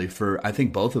 honestly, for I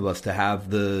think both of us to have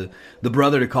the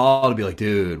brother to call to be like,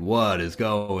 dude, what is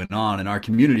going on in our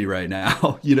community right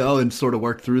now? You know, and sort of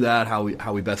work through that how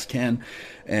we best can.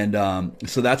 And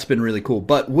so that's been really cool.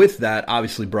 But with that,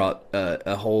 obviously brought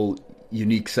a whole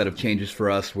unique set of changes for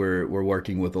us. We're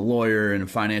working with a lawyer and a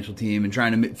financial team and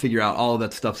trying to figure out all of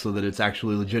that stuff so that it's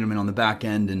actually legitimate on the back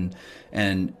end,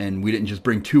 and we didn't just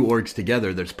bring two orgs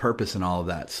together. There's purpose in all of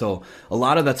that. So a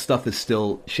lot of that stuff is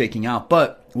still shaking out.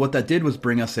 But what that did was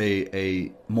bring us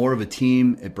a more of a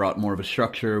team. It brought more of a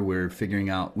structure. We're figuring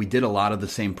out, we did a lot of the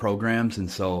same programs,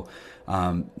 and so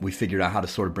we figured out how to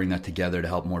sort of bring that together to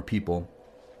help more people.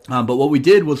 But what we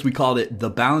did was we called it the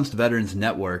Balanced Veterans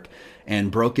Network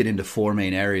and broke it into four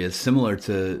main areas, similar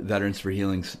to Veterans for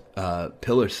Healing's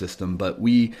pillar system. But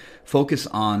we focus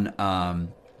on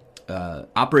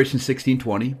Operation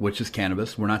 1620, which is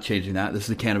cannabis. We're not changing that. This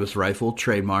is a cannabis rifle,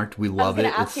 trademarked. We love it.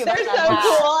 They're so cool.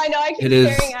 I know. I keep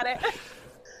staring at it.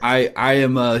 I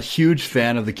am a huge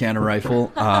fan of the Canna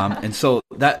rifle. And so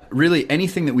that really,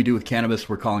 anything that we do with cannabis,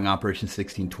 we're calling Operation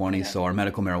 1620. So our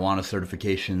medical marijuana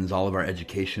certifications, all of our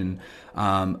education,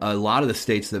 a lot of the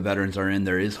states that veterans are in,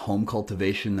 there is home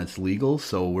cultivation that's legal.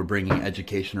 So we're bringing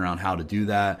education around how to do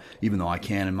that. Even though I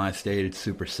can in my state, it's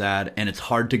super sad. And it's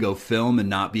hard to go film and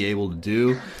not be able to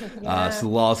do. So the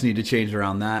laws need to change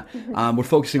around that. We're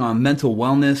focusing on mental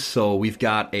wellness. So we've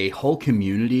got a whole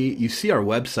community. You see our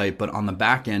website, but on the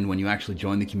back end, when you actually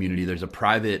join the community, there's a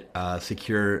private,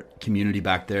 secure community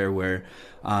back there where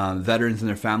veterans and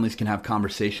their families can have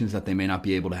conversations that they may not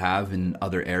be able to have in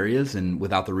other areas, and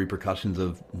without the repercussions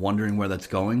of wondering where that's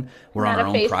going. We're on our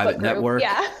own private network.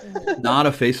 Yeah. Not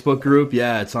a Facebook group.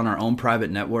 Yeah, it's on our own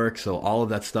private network. So all of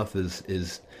that stuff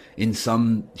is in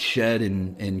some shed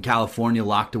in California,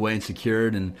 locked away and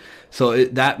secured. And so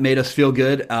that made us feel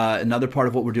good. Another part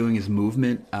of what we're doing is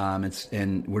movement.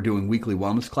 And we're doing weekly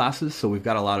wellness classes. So we've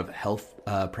got a lot of health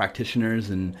practitioners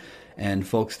and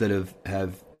folks that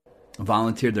have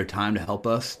volunteered their time to help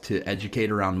us to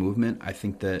educate around movement. I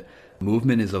think that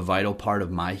movement is a vital part of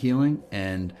my healing,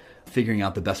 and figuring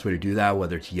out the best way to do that,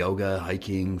 whether it's yoga,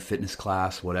 hiking, fitness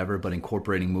class, whatever, but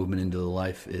incorporating movement into the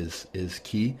life is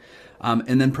key.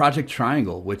 And then Project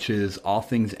Triangle, which is all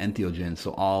things entheogen,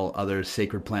 so all other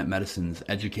sacred plant medicines,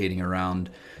 educating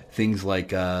around things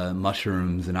like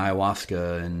mushrooms and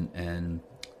ayahuasca and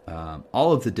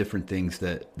all of the different things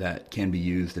that can be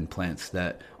used in plants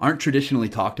that aren't traditionally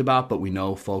talked about, but we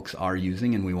know folks are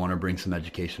using, and we want to bring some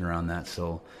education around that.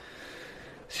 So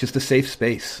it's just a safe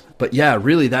space. But yeah,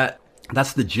 really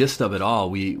that's the gist of it all.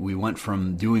 We went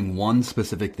from doing one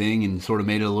specific thing and sort of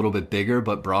made it a little bit bigger,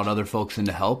 but brought other folks in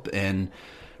to help, and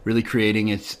really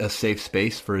creating a safe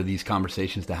space for these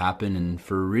conversations to happen and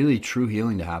for really true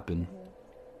healing to happen.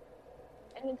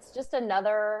 And it's just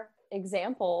another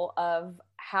example of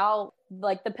how,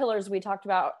 like the pillars we talked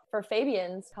about for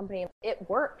Fabian's company, it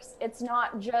works. It's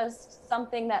not just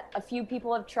something that a few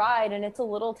people have tried and it's a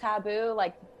little taboo.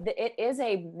 Like it is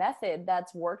a method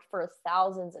that's worked for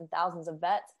thousands and thousands of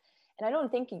vets. And I don't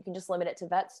think you can just limit it to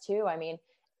vets too. I mean,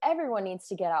 everyone needs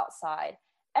to get outside.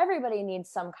 Everybody needs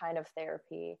some kind of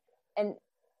therapy. And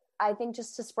I think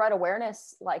just to spread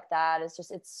awareness like that is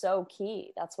just, it's so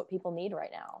key. That's what people need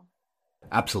right now.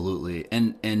 Absolutely.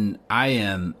 And I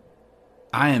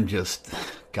am just,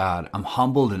 God, I'm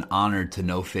humbled and honored to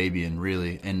know Fabian,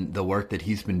 really, and the work that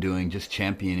he's been doing, just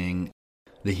championing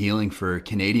the healing for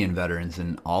Canadian veterans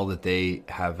and all that they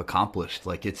have accomplished.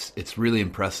 Like it's really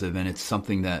impressive, and it's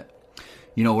something that,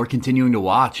 you know, we're continuing to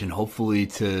watch, and hopefully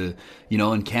to, you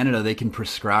know, in Canada they can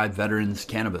prescribe veterans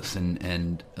cannabis,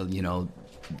 and you know,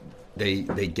 they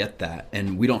get that,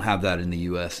 and we don't have that in the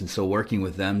U.S. And so working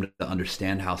with them to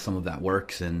understand how some of that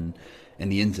works and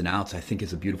the ins and outs, I think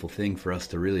is a beautiful thing for us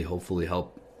to really hopefully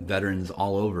help veterans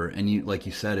all over. And you, like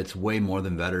you said, it's way more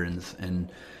than veterans.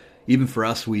 And even for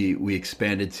us, we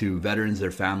expanded to veterans,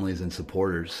 their families, and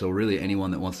supporters. So really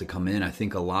anyone that wants to come in. I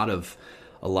think a lot of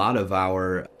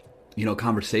our, you know,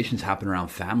 conversations happen around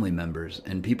family members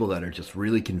and people that are just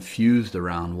really confused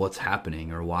around what's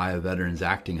happening or why a veteran's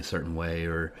acting a certain way,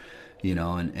 or, you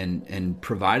know, and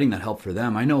providing that help for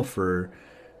them. I know for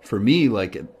me,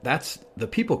 like, that's the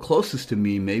people closest to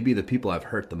me, maybe the people I've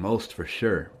hurt the most, for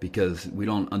sure, because we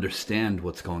don't understand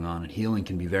what's going on, and healing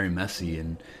can be very messy.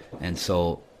 And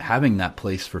so having that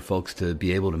place for folks to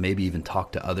be able to maybe even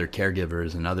talk to other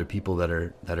caregivers and other people that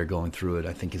are going through it,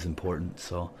 I think is important.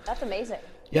 So that's amazing.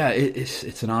 Yeah,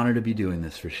 it's an honor to be doing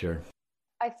this for sure.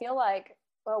 I feel like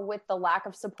with the lack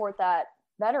of support that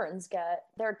veterans get,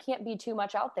 there can't be too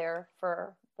much out there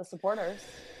for the supporters.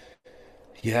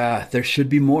 Yeah, there should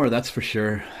be more, that's for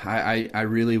sure. I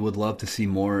really would love to see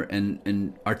more,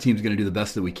 and our team's going to do the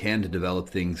best that we can to develop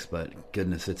things, but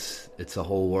goodness, it's a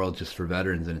whole world just for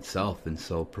veterans in itself, and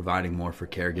so providing more for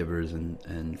caregivers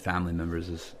and family members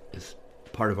is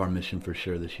part of our mission for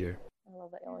sure this year. I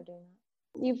love that y'all are doing that.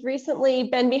 You've recently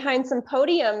been behind some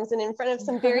podiums and in front of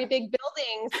some very big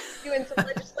buildings doing some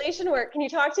legislation work. Can you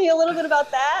talk to me a little bit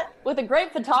about that? With a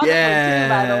great photographer too,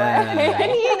 by the way. I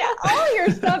mean, all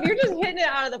your stuff, you're just hitting it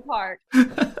out of the park.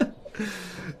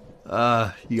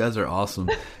 You guys are awesome.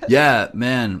 Yeah,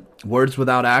 man, words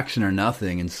without action are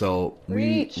nothing. And so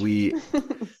we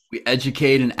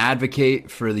educate and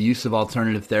advocate for the use of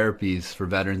alternative therapies for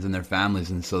veterans and their families.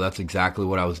 And so that's exactly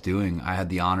what I was doing. I had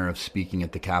the honor of speaking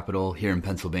at the Capitol here in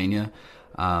Pennsylvania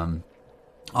on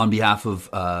behalf of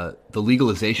the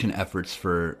legalization efforts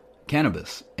for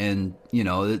cannabis. And, you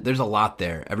know, there's a lot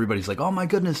there. Everybody's like, oh my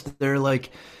goodness, they're like,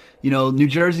 you know, New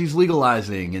Jersey's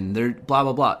legalizing and they're blah,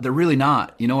 blah, blah. They're really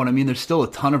not. You know what I mean? There's still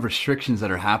a ton of restrictions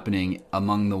that are happening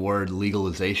among the word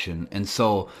legalization. And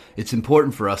so it's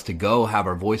important for us to go have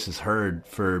our voices heard,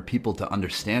 for people to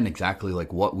understand exactly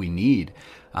like what we need.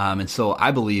 And so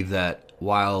I believe that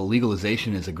while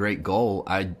legalization is a great goal,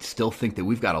 I still think that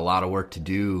we've got a lot of work to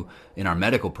do in our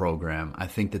medical program. I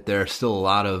think that there are still a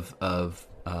lot of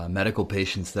medical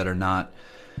patients that are not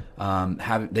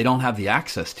they don't have the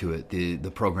access to it.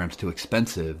 The program's too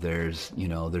expensive. There's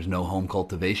no home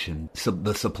cultivation. So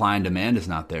the supply and demand is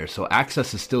not there. So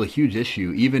access is still a huge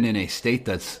issue, even in a state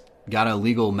that's got a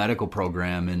legal medical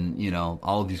program and, you know,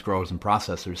 all of these growers and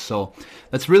processors. So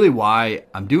that's really why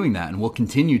I'm doing that. And we'll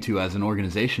continue to, as an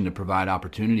organization, to provide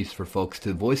opportunities for folks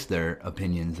to voice their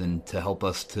opinions and to help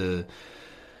us to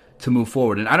move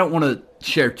forward. And I don't want to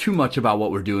share too much about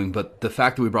what we're doing, but the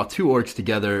fact that we brought two orgs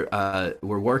together,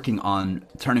 we're working on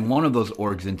turning one of those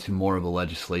orgs into more of a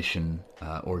legislation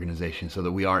organization, so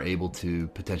that we are able to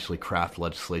potentially craft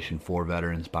legislation for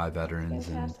veterans, by veterans,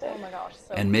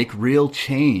 and make real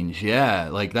change. Yeah,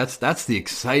 like that's the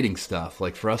exciting stuff.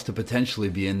 Like for us to potentially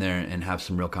be in there and have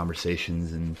some real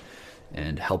conversations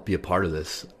and help be a part of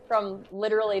this. From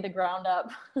literally the ground up.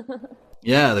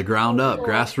 Yeah, the ground up,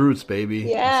 grassroots, baby.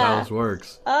 Yeah. That's how this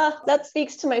works. That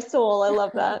speaks to my soul. I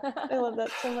love that. I love that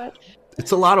so much.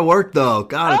 It's a lot of work, though.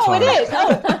 God, it's hard. It is.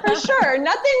 Oh, for sure.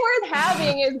 Nothing worth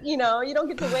having is, you know, you don't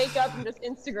get to wake up and just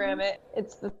Instagram it.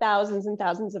 It's the thousands and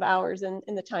thousands of hours and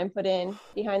the time put in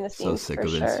behind the scenes. So sick of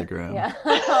Instagram. Yeah.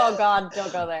 Oh, God,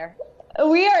 don't go there.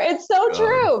 It's so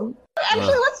true.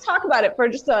 Actually, let's talk about it for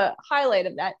just a highlight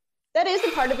of that. That is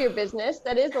a part of your business.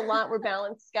 That is a lot where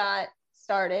Balance got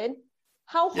started.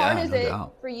 How hard is it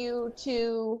for you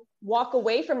to walk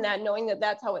away from that, knowing that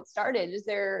that's how it started? Is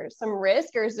there some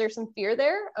risk, or is there some fear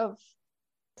there of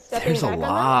stepping back on that? There's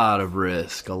a lot of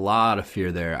risk, a lot of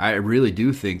fear there. I really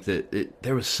do think that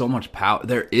there was so much power.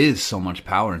 There is so much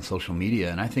power in social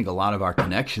media. And I think a lot of our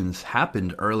connections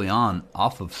happened early on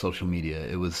off of social media.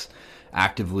 It was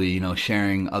actively, you know,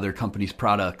 sharing other companies'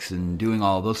 products and doing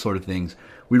all of those sort of things.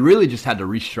 We really just had to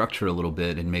restructure a little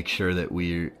bit and make sure that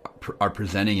we are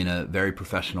presenting in a very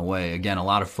professional way. Again, a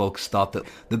lot of folks thought that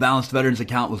the Balanced Veterans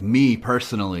account was me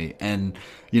personally. And,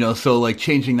 you know, so like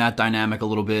changing that dynamic a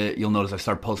little bit, you'll notice I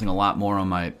start posting a lot more on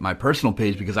my personal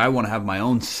page, because I want to have my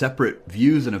own separate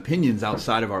views and opinions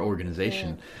outside of our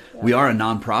organization. Yeah. We are a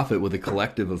nonprofit with a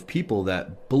collective of people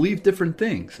that believe different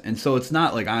things. And so it's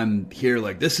not like I'm here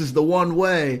like, this is the one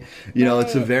way, you know,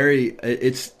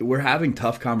 we're having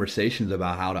tough conversations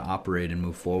about how to operate and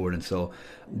move forward. And so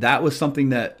that was something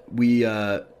that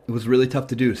it was really tough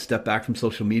to do, step back from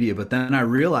social media. But then I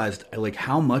realized like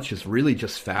how much is really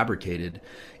just fabricated.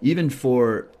 Even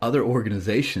for other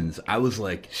organizations, I was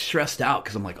like stressed out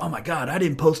because I'm like, oh my God, I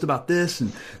didn't post about this,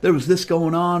 and there was this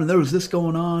going on, and there was this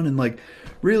going on. And like,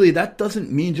 really, that doesn't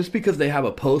mean, just because they have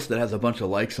a post that has a bunch of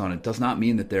likes on it does not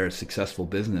mean that they're a successful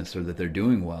business or that they're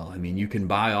doing well. I mean, you can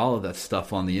buy all of that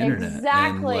stuff on the internet.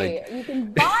 Exactly. And, like, you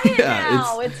can buy it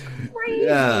now. It's crazy.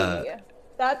 Yeah.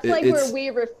 That's like where we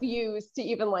refuse to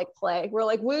even like play. We're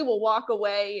like, we will walk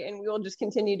away and we will just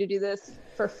continue to do this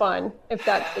for fun, if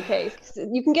that's the case.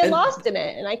 You can get lost in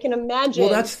it, and I can imagine.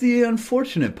 Well, that's the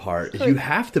unfortunate part, is you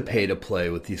have to pay to play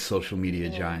with these social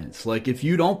media giants. Like, if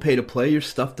you don't pay to play, your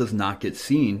stuff does not get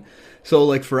seen, So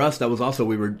like for us, that was also,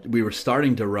 we were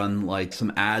starting to run like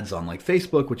some ads on like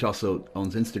Facebook, which also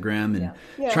owns Instagram,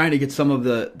 and trying to get some of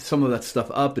that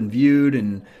stuff up and viewed.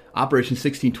 And Operation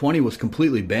 1620 was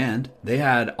completely banned. They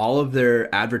had all of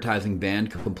their advertising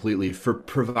banned completely for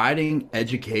providing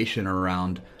education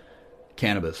around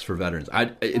cannabis for veterans.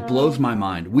 It blows my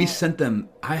mind. We sent them,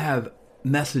 I have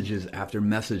messages after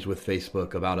message with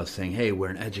Facebook about us saying, hey,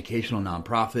 we're an educational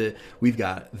nonprofit. We've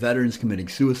got veterans committing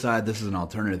suicide. This is an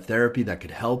alternative therapy that could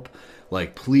help.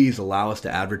 Like, please allow us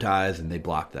to advertise. And they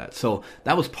blocked that. So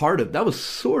that was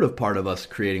sort of part of us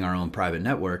creating our own private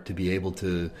network to be able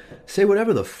to say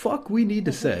whatever the fuck we need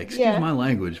to say. Excuse my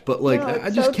language. But like, I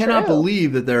just cannot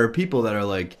believe that there are people that are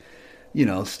like, you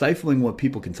know, stifling what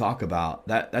people can talk about.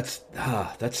 That's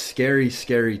scary,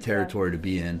 scary territory to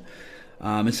be in.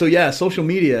 And so, social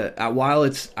media, while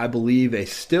it's, I believe,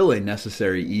 still a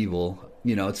necessary evil,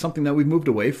 you know, it's something that we've moved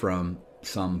away from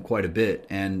quite a bit.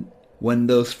 And when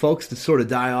those folks that sort of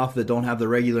die off that don't have the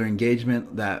regular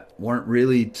engagement, that weren't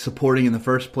really supporting in the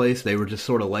first place, they were just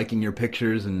sort of liking your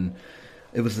pictures, and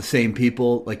it was the same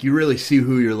people. Like, you really see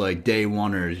who your like day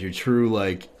oneers,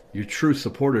 your true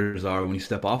supporters are when you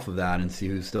step off of that, and see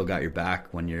who's still got your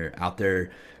back when you're out there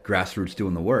grassroots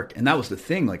doing the work. And that was the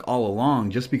thing, like all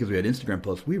along, just because we had Instagram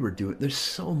posts, there's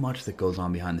so much that goes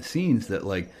on behind the scenes that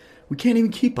like we can't even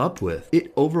keep up with.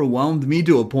 It overwhelmed me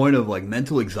to a point of like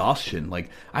mental exhaustion. Like,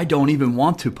 I don't even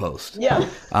want to post. Yeah.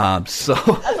 So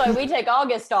that's why we take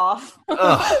August off.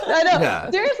 I know. Yeah.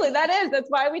 Seriously, that's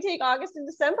why we take August and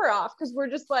December off, because we're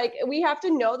just like, we have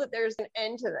to know that there's an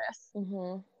end to this.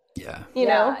 Mm-hmm. Yeah. You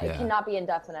know? It cannot be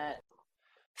indefinite.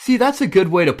 See, that's a good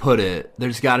way to put it.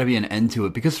 There's got to be an end to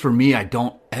it, because for me, I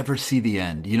don't ever see the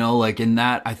end. You know, like in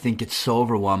that, I think it's so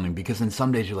overwhelming, because then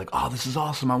some days you're like, oh, this is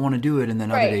awesome, I want to do it. And then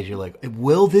other days you're like,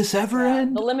 will this ever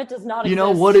end? The limit does not exist. You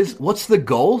know, what's the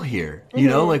goal here? You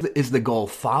know, like, is the goal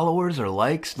followers or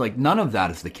likes? Like, none of that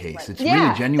is the case. Right. It's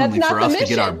really genuinely for us to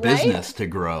get our business to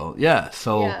grow. Yeah.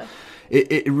 So. Yeah.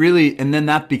 It really, and then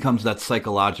that becomes that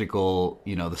psychological,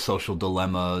 you know, the social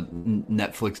dilemma,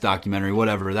 Netflix documentary,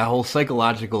 whatever, that whole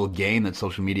psychological game that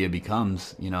social media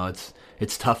becomes, you know,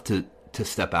 it's tough to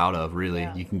step out of, really.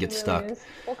 You can get stuck.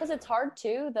 Well, because it's hard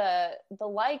too, the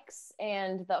likes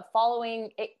and the following,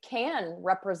 it can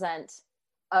represent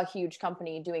a huge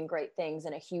company doing great things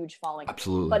and a huge following.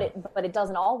 Absolutely. But it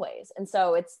doesn't always. And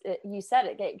so you said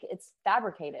it's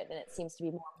fabricated, and it seems to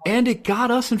be more. And it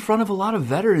got us in front of a lot of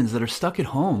veterans that are stuck at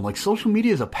home. Like, social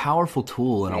media is a powerful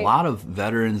tool, and a lot of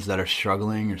veterans that are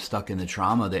struggling or stuck in the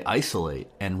trauma, they isolate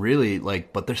and really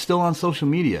but they're still on social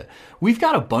media. We've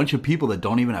got a bunch of people that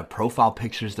don't even have profile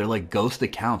pictures. They're like ghost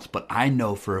accounts, but I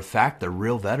know for a fact they're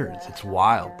real veterans. It's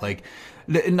wild. Yeah. Like,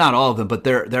 not all of them, but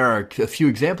there are a few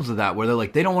examples of that where they're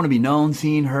like, they don't want to be known,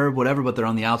 seen, heard, whatever, but they're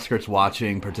on the outskirts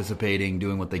watching, participating,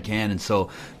 doing what they can. And so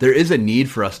there is a need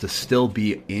for us to still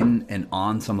be in and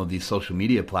on some of these social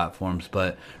media platforms,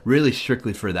 but really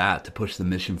strictly for that, to push the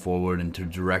mission forward and to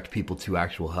direct people to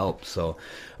actual help. So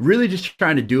really just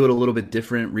trying to do it a little bit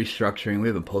different, restructuring. We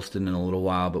haven't posted in a little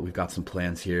while, but we've got some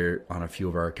plans here on a few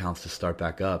of our accounts to start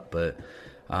back up. But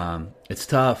it's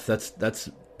tough. That's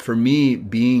for me,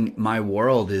 being my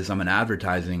world is, I'm an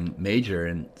advertising major,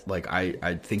 and like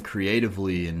I think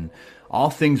creatively and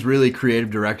all things really creative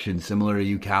direction, similar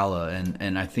to UCALA,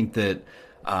 and I think that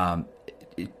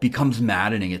it becomes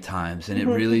maddening at times, and it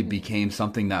really became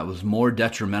something that was more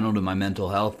detrimental to my mental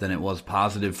health than it was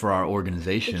positive for our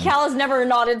organization. UCALA's never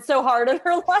nodded so hard in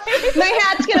her life. My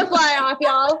hat's gonna fly off,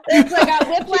 y'all. It's like a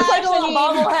whiplash. She's like a little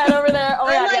bobblehead over there. Oh,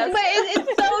 I'm like, but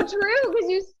it's so true, because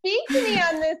you speak to me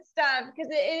on this stuff, because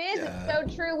it's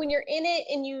so true when you're in it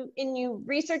and you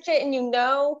research it and you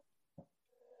know,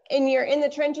 and you're in the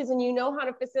trenches and you know how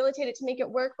to facilitate it to make it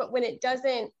work. But when it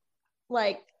doesn't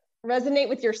like resonate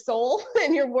with your soul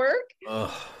and your work,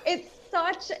 it's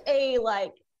such a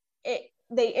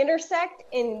they intersect,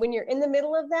 and when you're in the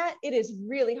middle of that, it is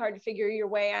really hard to figure your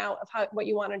way out of what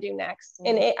you want to do next.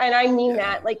 And I mean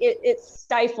that, like, it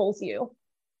stifles you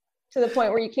to the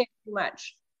point where you can't do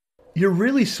much. You're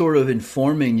really sort of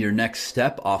informing your next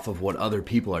step off of what other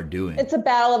people are doing. It's a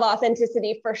battle of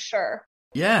authenticity for sure.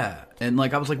 Yeah. And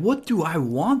like, I was like, what do I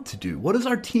want to do? What is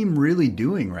our team really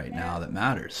doing right now that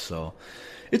matters? So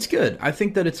it's good. I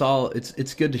think that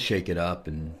it's good to shake it up,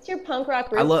 and it's your punk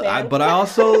rock roots, man. But I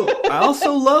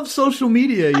also love social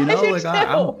media, you know, like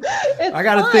I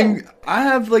got a thing. I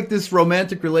have like this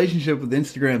romantic relationship with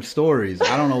Instagram stories.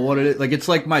 I don't know what it is. Like, it's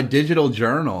like my digital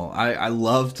journal. I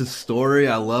love to story.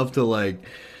 I love to, like,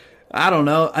 I don't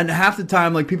know. And half the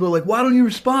time, like, people are like, why don't you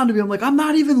respond to me? I'm like, I'm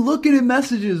not even looking at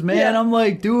messages, man. I'm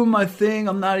like doing my thing.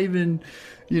 I'm not even,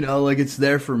 like it's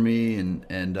there for me,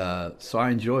 and so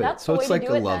I enjoy That's it. So the it's way to like do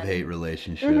a it then. love-hate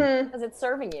relationship. Because it's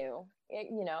serving you,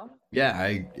 you know? Yeah,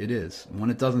 it is. When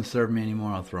it doesn't serve me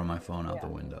anymore, I'll throw my phone out the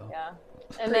window. Yeah.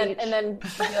 And then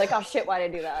be like, oh shit, why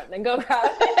did I do that? And then go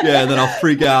grab it. Yeah, and then I'll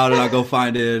freak out and I'll go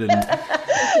find it,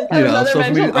 and social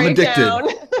media. I'm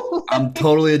addicted. I'm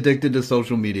totally addicted to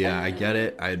social media. I get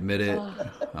it. I admit it.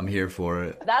 I'm here for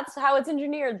it. That's how it's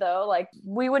engineered, though. Like,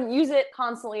 we wouldn't use it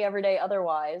constantly every day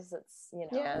otherwise. It's,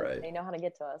 Right. They know how to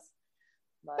get to us.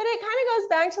 But it kind of goes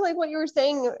back to like what you were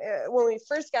saying when we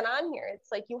first got on here. It's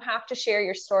like you have to share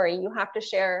your story. You have to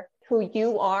share who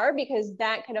you are, because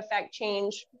that can affect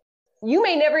change. You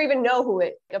may never even know who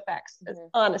it affects,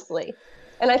 honestly.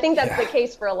 And I think that's the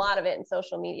case for a lot of it in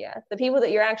social media. The people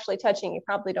that you're actually touching, you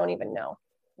probably don't even know.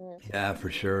 Yeah,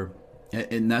 for sure.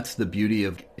 And that's the beauty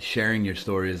of sharing your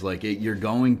story, is like you're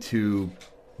going to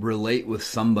relate with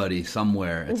somebody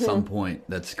somewhere at some point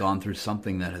that's gone through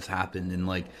something that has happened. And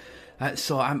like,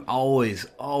 so I'm always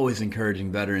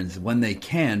encouraging veterans when they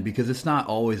can, because it's not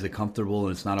always a comfortable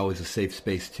and it's not always a safe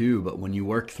space too. But when you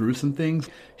work through some things,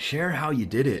 share how you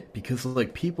did it, because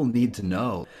like people need to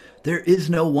know. There is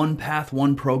no one path,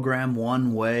 one program,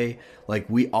 one way. Like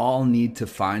we all need to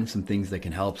find some things that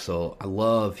can help. So I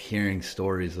love hearing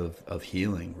stories of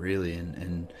healing, really,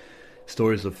 and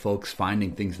stories of folks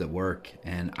finding things that work.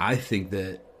 And I think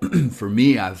that for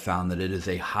me, I've found that it is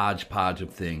a hodgepodge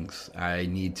of things. I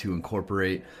need to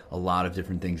incorporate a lot of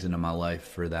different things into my life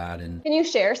for that. And can you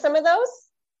share some of those?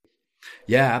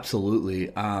 Yeah,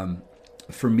 absolutely.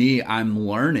 For me, I'm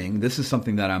learning, this is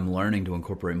something that I'm learning to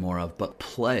incorporate more of, but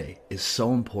play is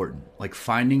so important. Like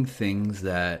finding things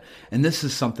that, and this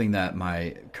is something that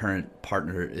my current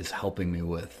partner is helping me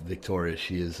with, Victoria.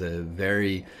 She is a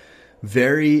very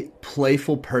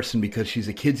playful person, because she's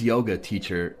a kids yoga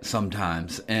teacher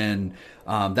sometimes. And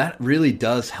that really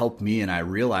does help me. And I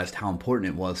realized how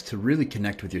important it was to really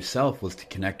connect with yourself, was to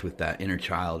connect with that inner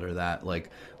child, or that like,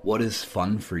 what is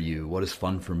fun for you? What is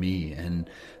fun for me? And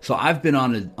so I've been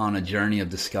on a journey of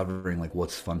discovering like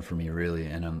what's fun for me, really.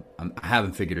 And I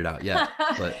haven't figured it out yet,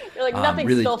 but you're like, nothing's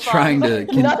really still fun. trying to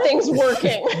Nothing's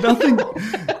working. Nothing.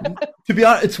 To be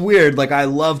honest, it's weird. Like I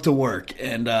love to work,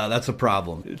 and that's a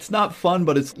problem. It's not fun,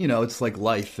 but it's it's like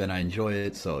life, and I enjoy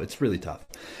it. So it's really tough.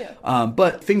 Yeah.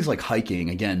 But things like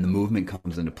hiking, again, the movement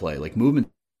comes into play. Like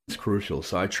movement is crucial.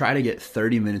 So I try to get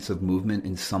 30 minutes of movement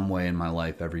in some way in my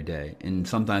life every day, and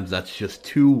sometimes that's just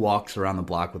 2 walks around the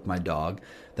block with my dog.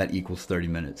 That equals 30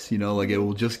 minutes. Like it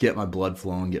will just get my blood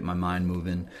flowing, get my mind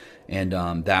moving, and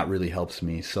that really helps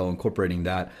me. So incorporating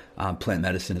that, plant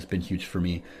medicine has been huge for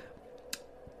me.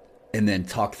 And then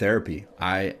talk therapy.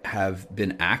 I have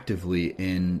been actively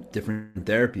in different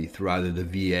therapy through either the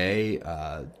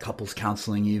VA, couples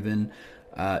counseling even.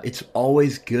 It's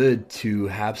always good to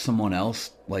have someone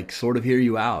else like sort of hear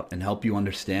you out and help you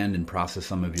understand and process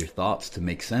some of your thoughts to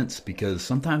make sense, because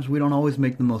sometimes we don't always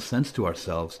make the most sense to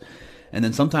ourselves. And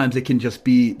then sometimes there can just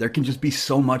be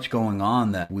so much going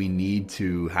on that we need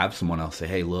to have someone else say,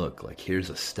 hey, look, like here's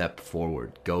a step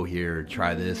forward, go here,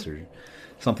 try this, or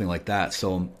something like that.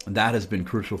 So that has been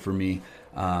crucial for me.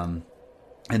 And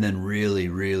then really,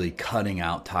 really cutting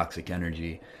out toxic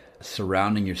energy,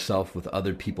 surrounding yourself with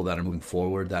other people that are moving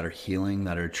forward, that are healing,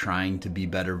 that are trying to be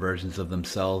better versions of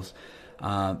themselves.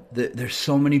 There's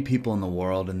so many people in the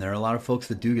world, and there are a lot of folks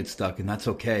that do get stuck, and that's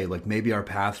okay. Like maybe our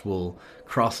paths will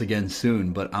cross again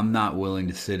soon, but I'm not willing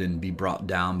to sit and be brought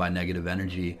down by negative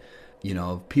energy,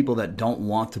 people that don't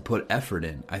want to put effort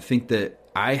in. I think that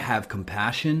I have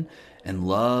compassion and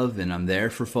love, and I'm there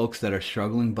for folks that are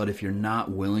struggling. But if you're not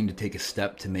willing to take a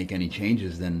step to make any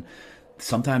changes, then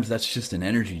sometimes that's just an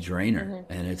energy drainer.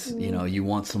 And it's, you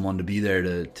want someone to be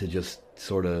there to just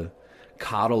sort of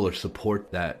coddle or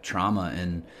support that trauma.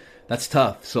 And that's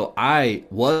tough. So I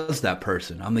was that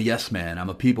person. I'm the yes man. I'm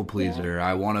a people pleaser.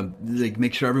 I want to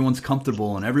make sure everyone's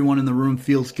comfortable and everyone in the room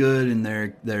feels good and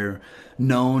they're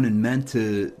known and meant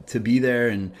to be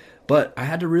there. But I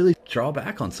had to really draw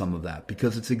back on some of that,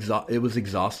 because it was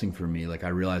exhausting for me. Like I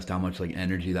realized how much like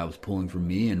energy that was pulling from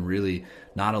me and really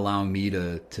not allowing me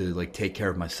to like take care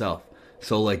of myself.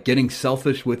 So like getting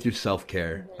selfish with your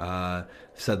self-care.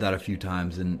 Said that a few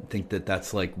times, and think that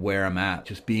that's like where I'm at.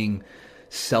 Just being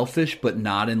selfish, but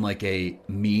not in like a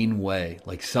mean way.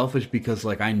 Like selfish because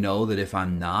like I know that if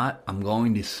I'm not, I'm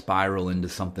going to spiral into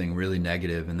something really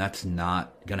negative, and that's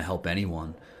not going to help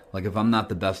anyone. Like if I'm not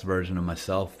the best version of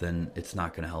myself, then it's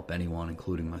not going to help anyone,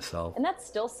 including myself. And that's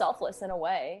still selfless in a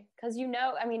way, because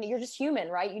you're just human,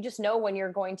 right? You just know when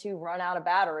you're going to run out of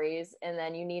batteries and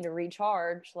then you need to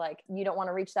recharge. Like you don't want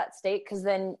to reach that state, because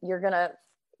then you're going to,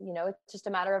 it's just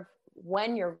a matter of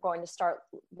when you're going to start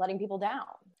letting people down.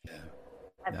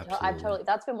 Yeah. I've totally,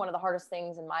 that's been one of the hardest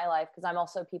things in my life, because I'm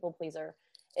also a people pleaser,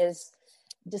 is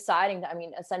deciding that,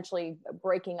 essentially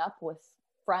breaking up with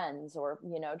friends or,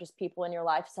 just people in your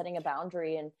life, setting a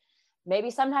boundary, and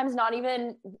maybe sometimes not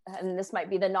even, and this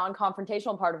might be the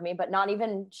non-confrontational part of me, but not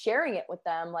even sharing it with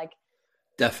them. Like,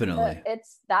 definitely.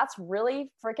 That's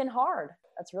really freaking hard.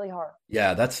 That's really hard.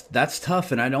 Yeah, that's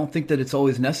tough. And I don't think that it's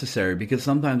always necessary, because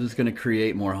sometimes it's going to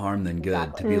create more harm than good.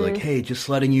 Exactly. To be like, hey, just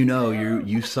letting you know,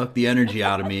 you suck the energy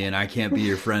out of me and I can't be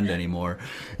your friend anymore.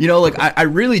 Like I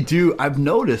really do. I've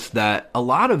noticed that a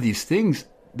lot of these things,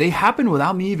 they happen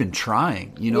without me even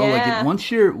trying, like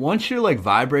once you're like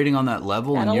vibrating on that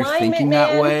level and you're thinking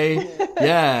that way.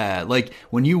 Yeah. Like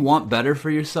when you want better for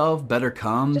yourself, better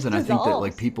comes. Just and dissolves. I think that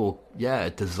like people,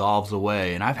 it dissolves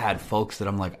away. And I've had folks that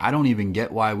I'm like, I don't even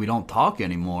get why we don't talk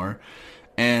anymore.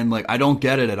 And like, I don't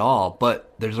get it at all,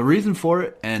 but there's a reason for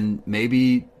it. And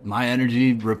maybe my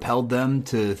energy repelled them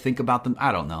to think about them.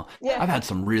 I don't know. Yeah. I've had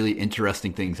some really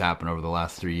interesting things happen over the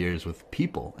last 3 years with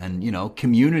people, and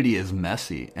community is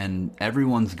messy and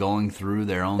everyone's going through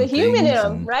their own things. The human in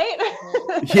them, right?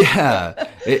 Yeah.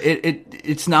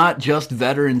 It's not just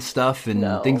veteran stuff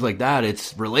and things like that.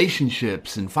 It's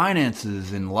relationships and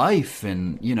finances and life.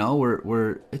 And,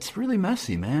 it's really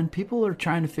messy, man. People are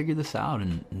trying to figure this out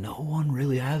and no one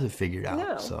really has it figured out.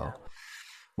 No. So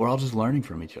we're all just learning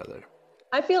from each other.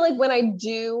 I feel like when I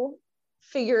do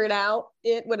figure it out,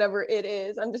 whatever it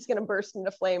is, I'm just going to burst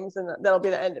into flames and that'll be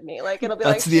the end of me. Like, it'll be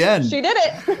That's the end. She did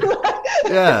it.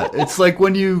 Yeah. It's like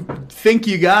when you think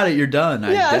you got it, you're done.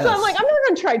 Yeah. So I'm like, I'm not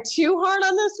going to try too hard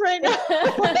on this right now.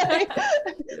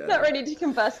 Not ready to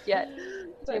combust yet.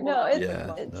 But no,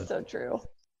 it's so true.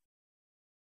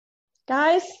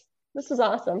 Guys, this was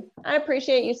awesome. I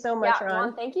appreciate you so much,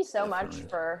 Ron. Thank you so much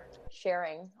for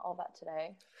sharing all that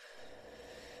today.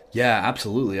 Yeah,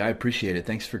 absolutely. I appreciate it.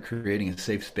 Thanks for creating a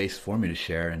safe space for me to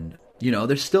share. And,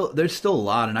 there's still a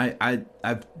lot. And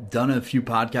I've done a few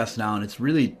podcasts now, and it's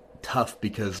really tough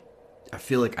because I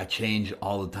feel like I change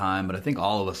all the time, but I think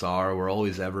all of us are. We're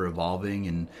always ever evolving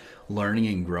and learning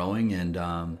and growing. And,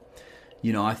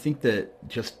 I think that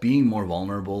just being more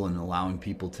vulnerable and allowing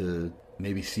people to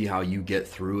maybe see how you get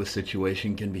through a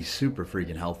situation can be super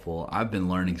freaking helpful. I've been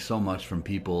learning so much from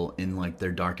people in like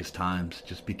their darkest times,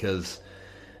 just because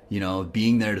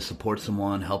being there to support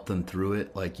someone, help them through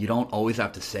it. Like, you don't always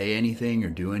have to say anything or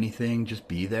do anything. Just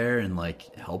be there and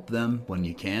like help them when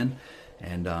you can.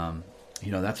 And,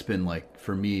 that's been like,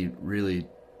 for me, really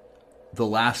the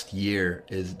last year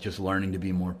is just learning to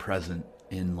be more present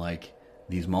in like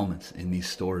these moments, in these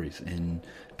stories, in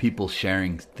people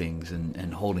sharing things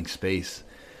and holding space,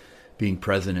 being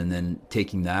present, and then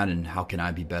taking that and how can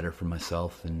I be better for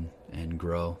myself and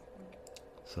grow.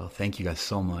 So thank you guys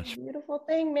so much. Beautiful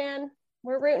thing, man.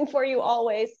 We're rooting for you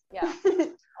always. Yeah,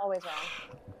 always, Ron.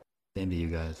 Same to you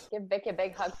guys. Give Vicky a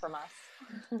big hug from us.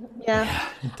 Yeah.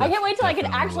 I can't wait till I can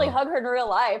actually hug her in real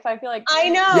life. I feel like I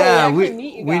know. Yeah, we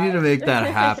need to make that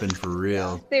happen for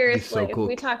real. Seriously, so cool.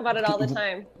 We talk about it all the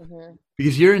time. Mm-hmm.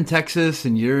 Because you're in Texas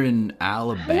and you're in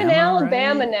Alabama. I'm in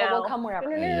Alabama right? now. We'll come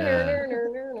wherever. Yeah.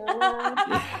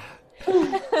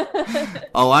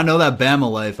 Oh, I know that Bama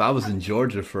life. I was in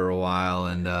Georgia for a while,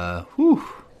 and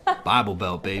Bible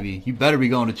Belt, baby. You better be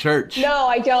going to church. No,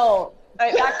 I don't.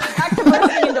 Back to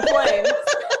bursting into flames.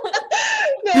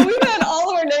 No, we've had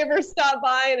all of our neighbors stop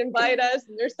by and invite us,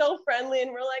 and they're so friendly,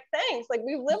 and we're like, thanks. Like,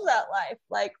 we've lived that life.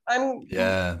 Like,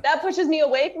 that pushes me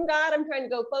away from God. I'm trying to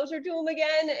go closer to him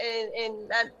again, and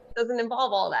that doesn't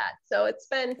involve all that. So it's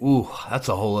been. Ooh, that's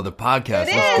a whole other podcast.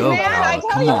 Let's go, man. Kyle. I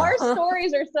tell you, our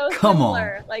stories are so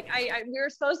similar. On. Like, we were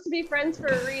supposed to be friends for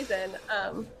a reason.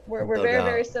 We're very,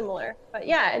 very similar. But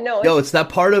yeah, no. It's that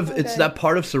part of that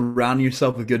part of surrounding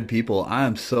yourself with good people. I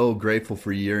am so grateful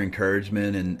for your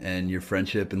encouragement and your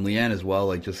friendship, and Leanne as well.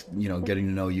 Like, just getting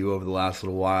to know you over the last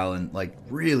little while, and like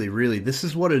really, really, this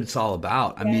is what it's all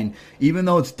about. Yeah. I mean, even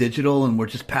though it's digital and we're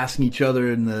just passing each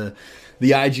other in the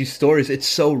IG stories, it's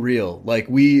so real. Like,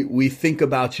 we think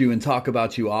about you and talk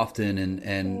about you often,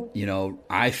 and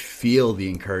I feel the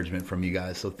encouragement from you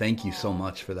guys. So thank you so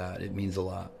much for that. It means a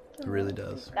lot. It really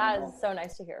does. That is so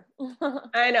nice to hear.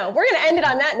 I know. We're going to end it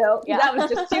on that note. Yeah. That was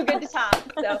just too good to top.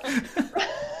 So,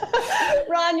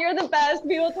 Ron, you're the best.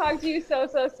 We will talk to you so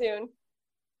soon.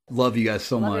 Love you guys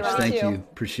so much. Thank you.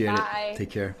 Appreciate Bye. it.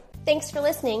 Take care. Thanks for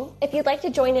listening. If you'd like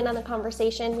to join in on the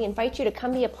conversation, we invite you to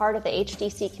come be a part of the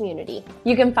HDC community.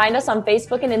 You can find us on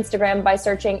Facebook and Instagram by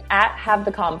searching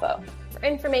 @HaveTheConvo. For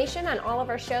information on all of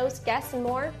our shows, guests, and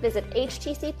more, visit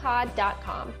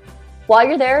htcpod.com. While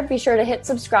you're there, be sure to hit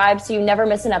subscribe so you never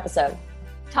miss an episode.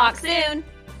 Talk soon.